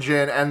Qui-Gon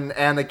Jinn and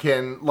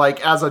Anakin,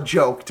 like, as a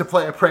joke to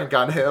play a prank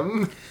on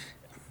him.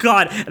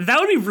 God, that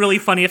would be really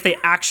funny if they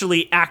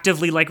actually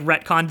actively, like,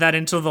 retconned that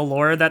into the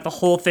lore, that the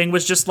whole thing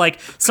was just, like,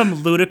 some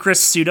ludicrous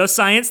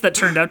pseudoscience that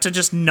turned out to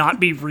just not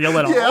be real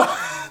at all. Yeah,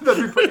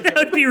 that'd be pretty good. That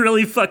would be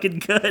really fucking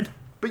good.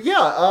 But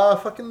yeah,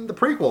 fucking the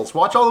prequels.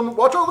 Watch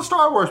all the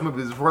Star Wars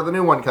movies before the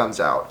new one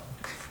comes out.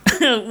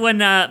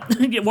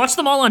 Watch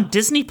them all on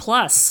Disney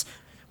Plus,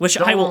 which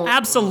I will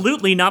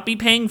absolutely not be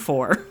paying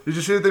for. Did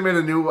you see that they made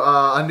a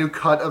new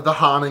cut of the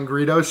Han and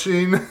Greedo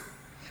scene?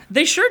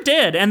 They sure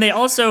did, and they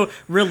also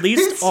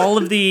released all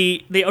of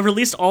the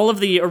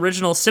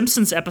original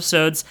Simpsons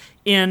episodes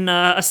in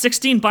a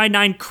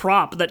 16:9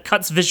 crop that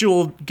cuts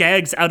visual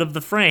gags out of the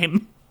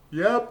frame.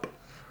 Yep.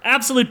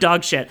 Absolute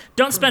dog shit.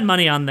 Don't spend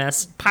money on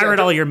this.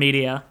 Pirate all your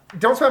media.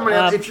 Don't spend money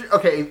on it.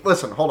 Okay,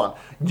 listen, hold on.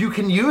 You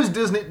can use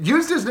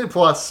Disney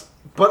Plus,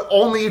 but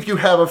only if you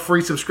have a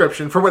free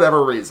subscription for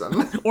whatever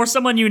reason. Or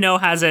someone you know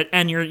has it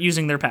and you're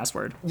using their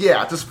password.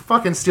 Yeah, just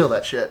fucking steal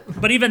that shit.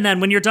 But even then,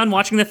 when you're done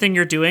watching the thing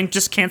you're doing,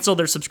 just cancel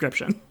their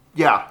subscription.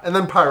 Yeah, and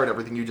then pirate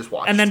everything you just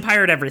watched. And then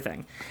pirate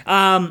everything.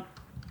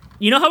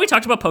 You know how we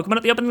talked about Pokemon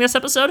at the opening of this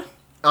episode?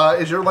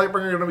 Is your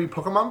Lightbringer going to be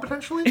Pokemon,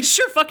 potentially? It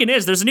sure fucking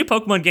is. There's a new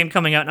Pokemon game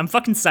coming out, and I'm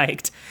fucking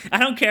psyched. I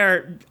don't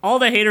care. All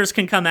the haters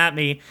can come at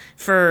me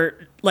for,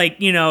 like,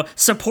 you know,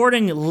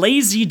 supporting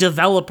lazy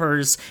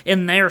developers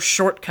in their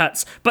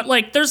shortcuts. But,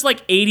 like, there's,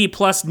 like,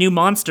 80-plus new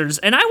monsters,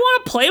 and I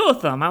want to play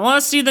with them. I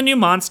want to see the new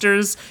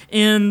monsters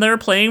in their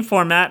playing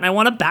format, and I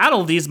want to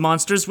battle these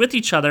monsters with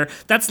each other.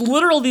 That's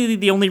literally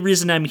the only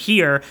reason I'm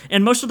here,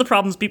 and most of the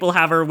problems people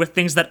have are with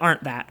things that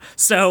aren't that.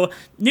 So,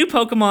 new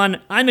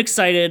Pokemon, I'm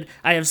excited.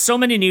 I have so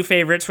many new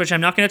favorites, which I'm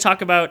not going to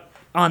talk about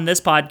on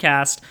this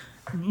podcast,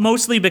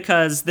 mostly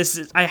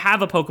because I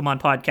have a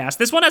Pokemon podcast.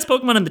 This one has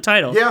Pokemon in the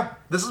title. Yeah,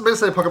 this is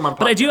basically a Pokemon podcast.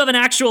 But I do have an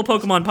actual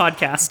Pokemon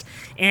podcast,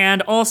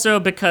 and also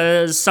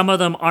because some of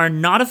them are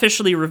not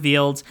officially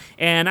revealed,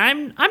 and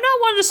I'm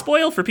not one to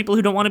spoil for people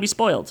who don't want to be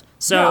spoiled.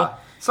 So,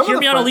 hear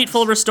me on Elite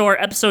Full Restore,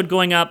 episode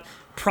going up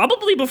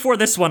probably before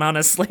this one,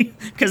 honestly,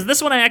 because this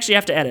one I actually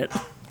have to edit.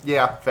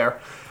 Yeah, fair.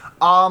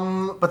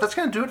 But that's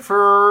going to do it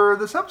for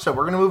this episode.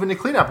 We're going to move into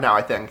cleanup now,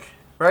 I think.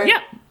 Right?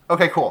 Yeah.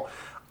 Okay, cool.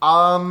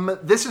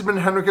 This has been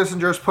Henry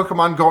Kissinger's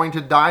Pokemon Going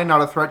to Die,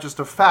 Not a Threat, Just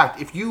a Fact.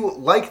 If you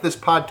like this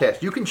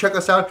podcast, you can check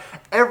us out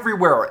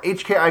everywhere.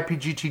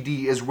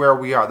 HKIPGTD is where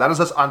we are. That is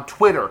us on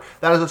Twitter.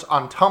 That is us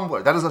on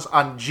Tumblr. That is us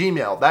on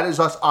Gmail. That is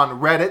us on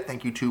Reddit.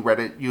 Thank you to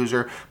Reddit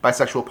user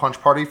Bisexual Punch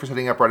Party for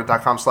setting up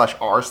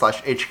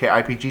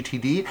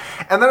reddit.com/r/HKIPGTD.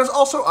 And that is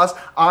also us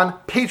on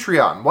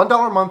Patreon.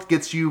 $1 a month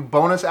gets you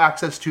bonus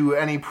access to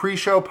any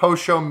pre-show,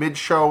 post-show,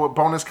 mid-show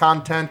bonus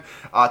content,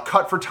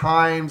 cut for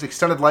times,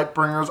 extended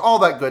Lightbringers, all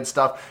that good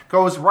stuff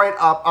goes right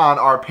up on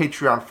our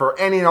Patreon for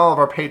any and all of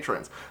our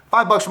patrons.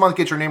 $5 a month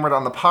gets your name right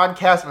on the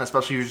podcast and a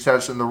special user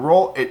status in the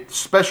role.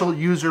 Special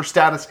user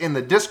status in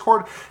the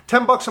Discord.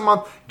 $10 a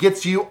month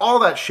gets you all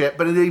that shit,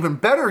 but an even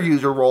better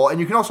user role, and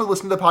you can also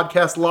listen to the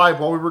podcast live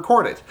while we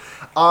record it.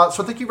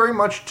 So thank you very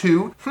much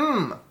to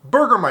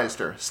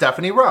Burgermeister,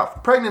 Stephanie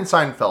Ruff, Pregnant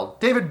Seinfeld,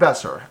 David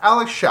Besser,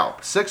 Alex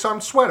Schaup, Six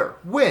Armed Sweater,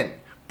 Win,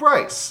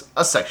 Bryce,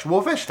 A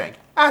Sexual Fish Tank,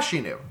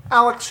 Ashinu,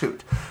 Alex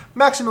Hoot,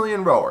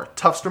 Maximilian Rower,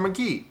 Tufster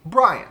McGee,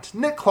 Bryant,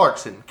 Nick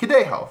Clarkson,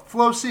 Kadeho,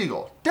 Flo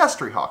Siegel,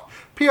 Destryhawk,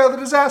 Pierre the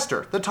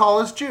Disaster, The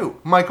Tallest Jew,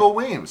 Michael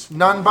Weems,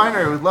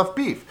 Non-Binary with Left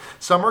Beef,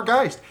 Summer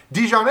Geist,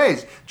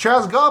 Dijonais,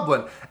 Chaz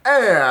Goblin,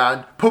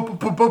 and Paul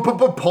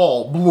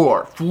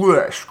Blart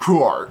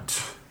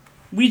Fleshcart.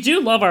 We do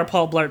love our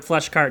Paul Blart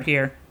Fleshcart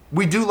here.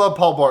 We do love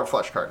Paul Blart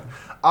Fleshcart.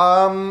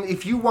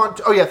 If you want,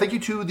 thank you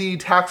to the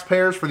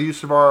taxpayers for the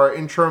use of our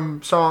intro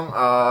song,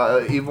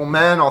 Evil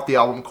Men, off the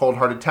album Cold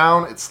Hearted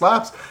Town. It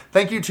slaps.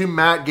 Thank you to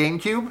Matt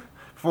GameCube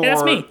for,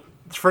 that's me.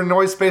 For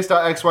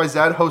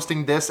Noisepace.xyz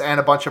hosting this and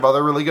a bunch of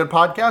other really good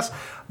podcasts.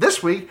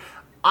 This week,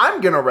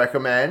 I'm gonna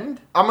recommend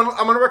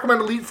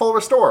Elite Full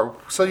Restore.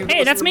 So you can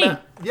hey, that's me.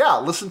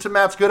 Listen to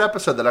Matt's good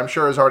episode that I'm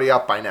sure is already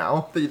up by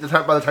now. By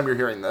the time you're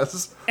hearing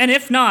this, and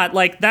if not,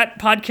 that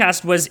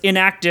podcast was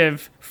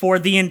inactive for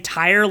the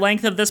entire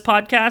length of this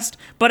podcast,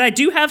 but I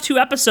do have 2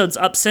 episodes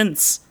up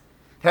since.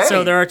 Hey.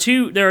 So there are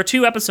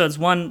two episodes,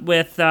 one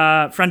with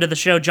friend of the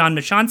show John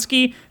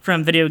Machonsky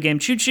from Video Game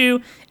Choo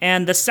Choo,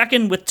 and the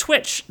second with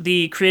Twitch,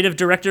 the creative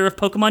director of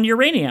Pokemon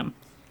Uranium.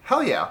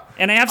 Hell yeah.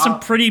 And I have some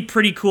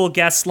pretty cool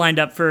guests lined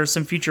up for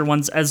some future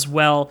ones as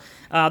well.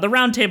 The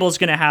roundtable is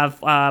going to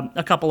have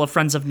a couple of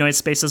friends of Noise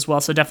Space as well,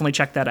 so definitely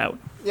check that out.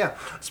 Yeah.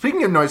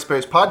 Speaking of Noise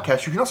Space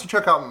podcasts, you can also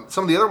check out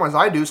some of the other ones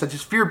I do, such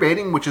as Fear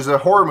Baiting, which is a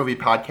horror movie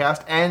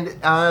podcast, and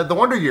The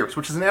Wonder Years,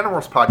 which is an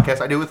Animorphs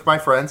podcast I do with my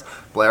friends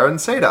Blair and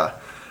Seda.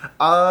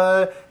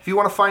 If you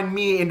want to find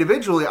me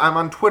individually, I'm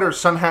on Twitter,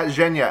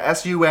 SunhatZhenya,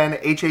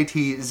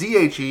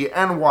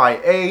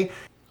 SunhatZhenya.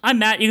 I'm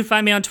Matt. You can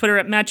find me on Twitter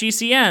at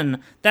MattGCN.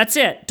 That's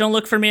it. Don't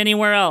look for me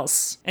anywhere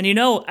else. And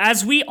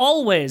as we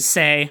always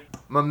say,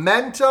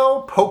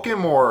 Memento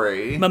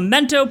Pokemori.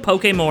 Memento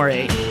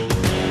Pokemori.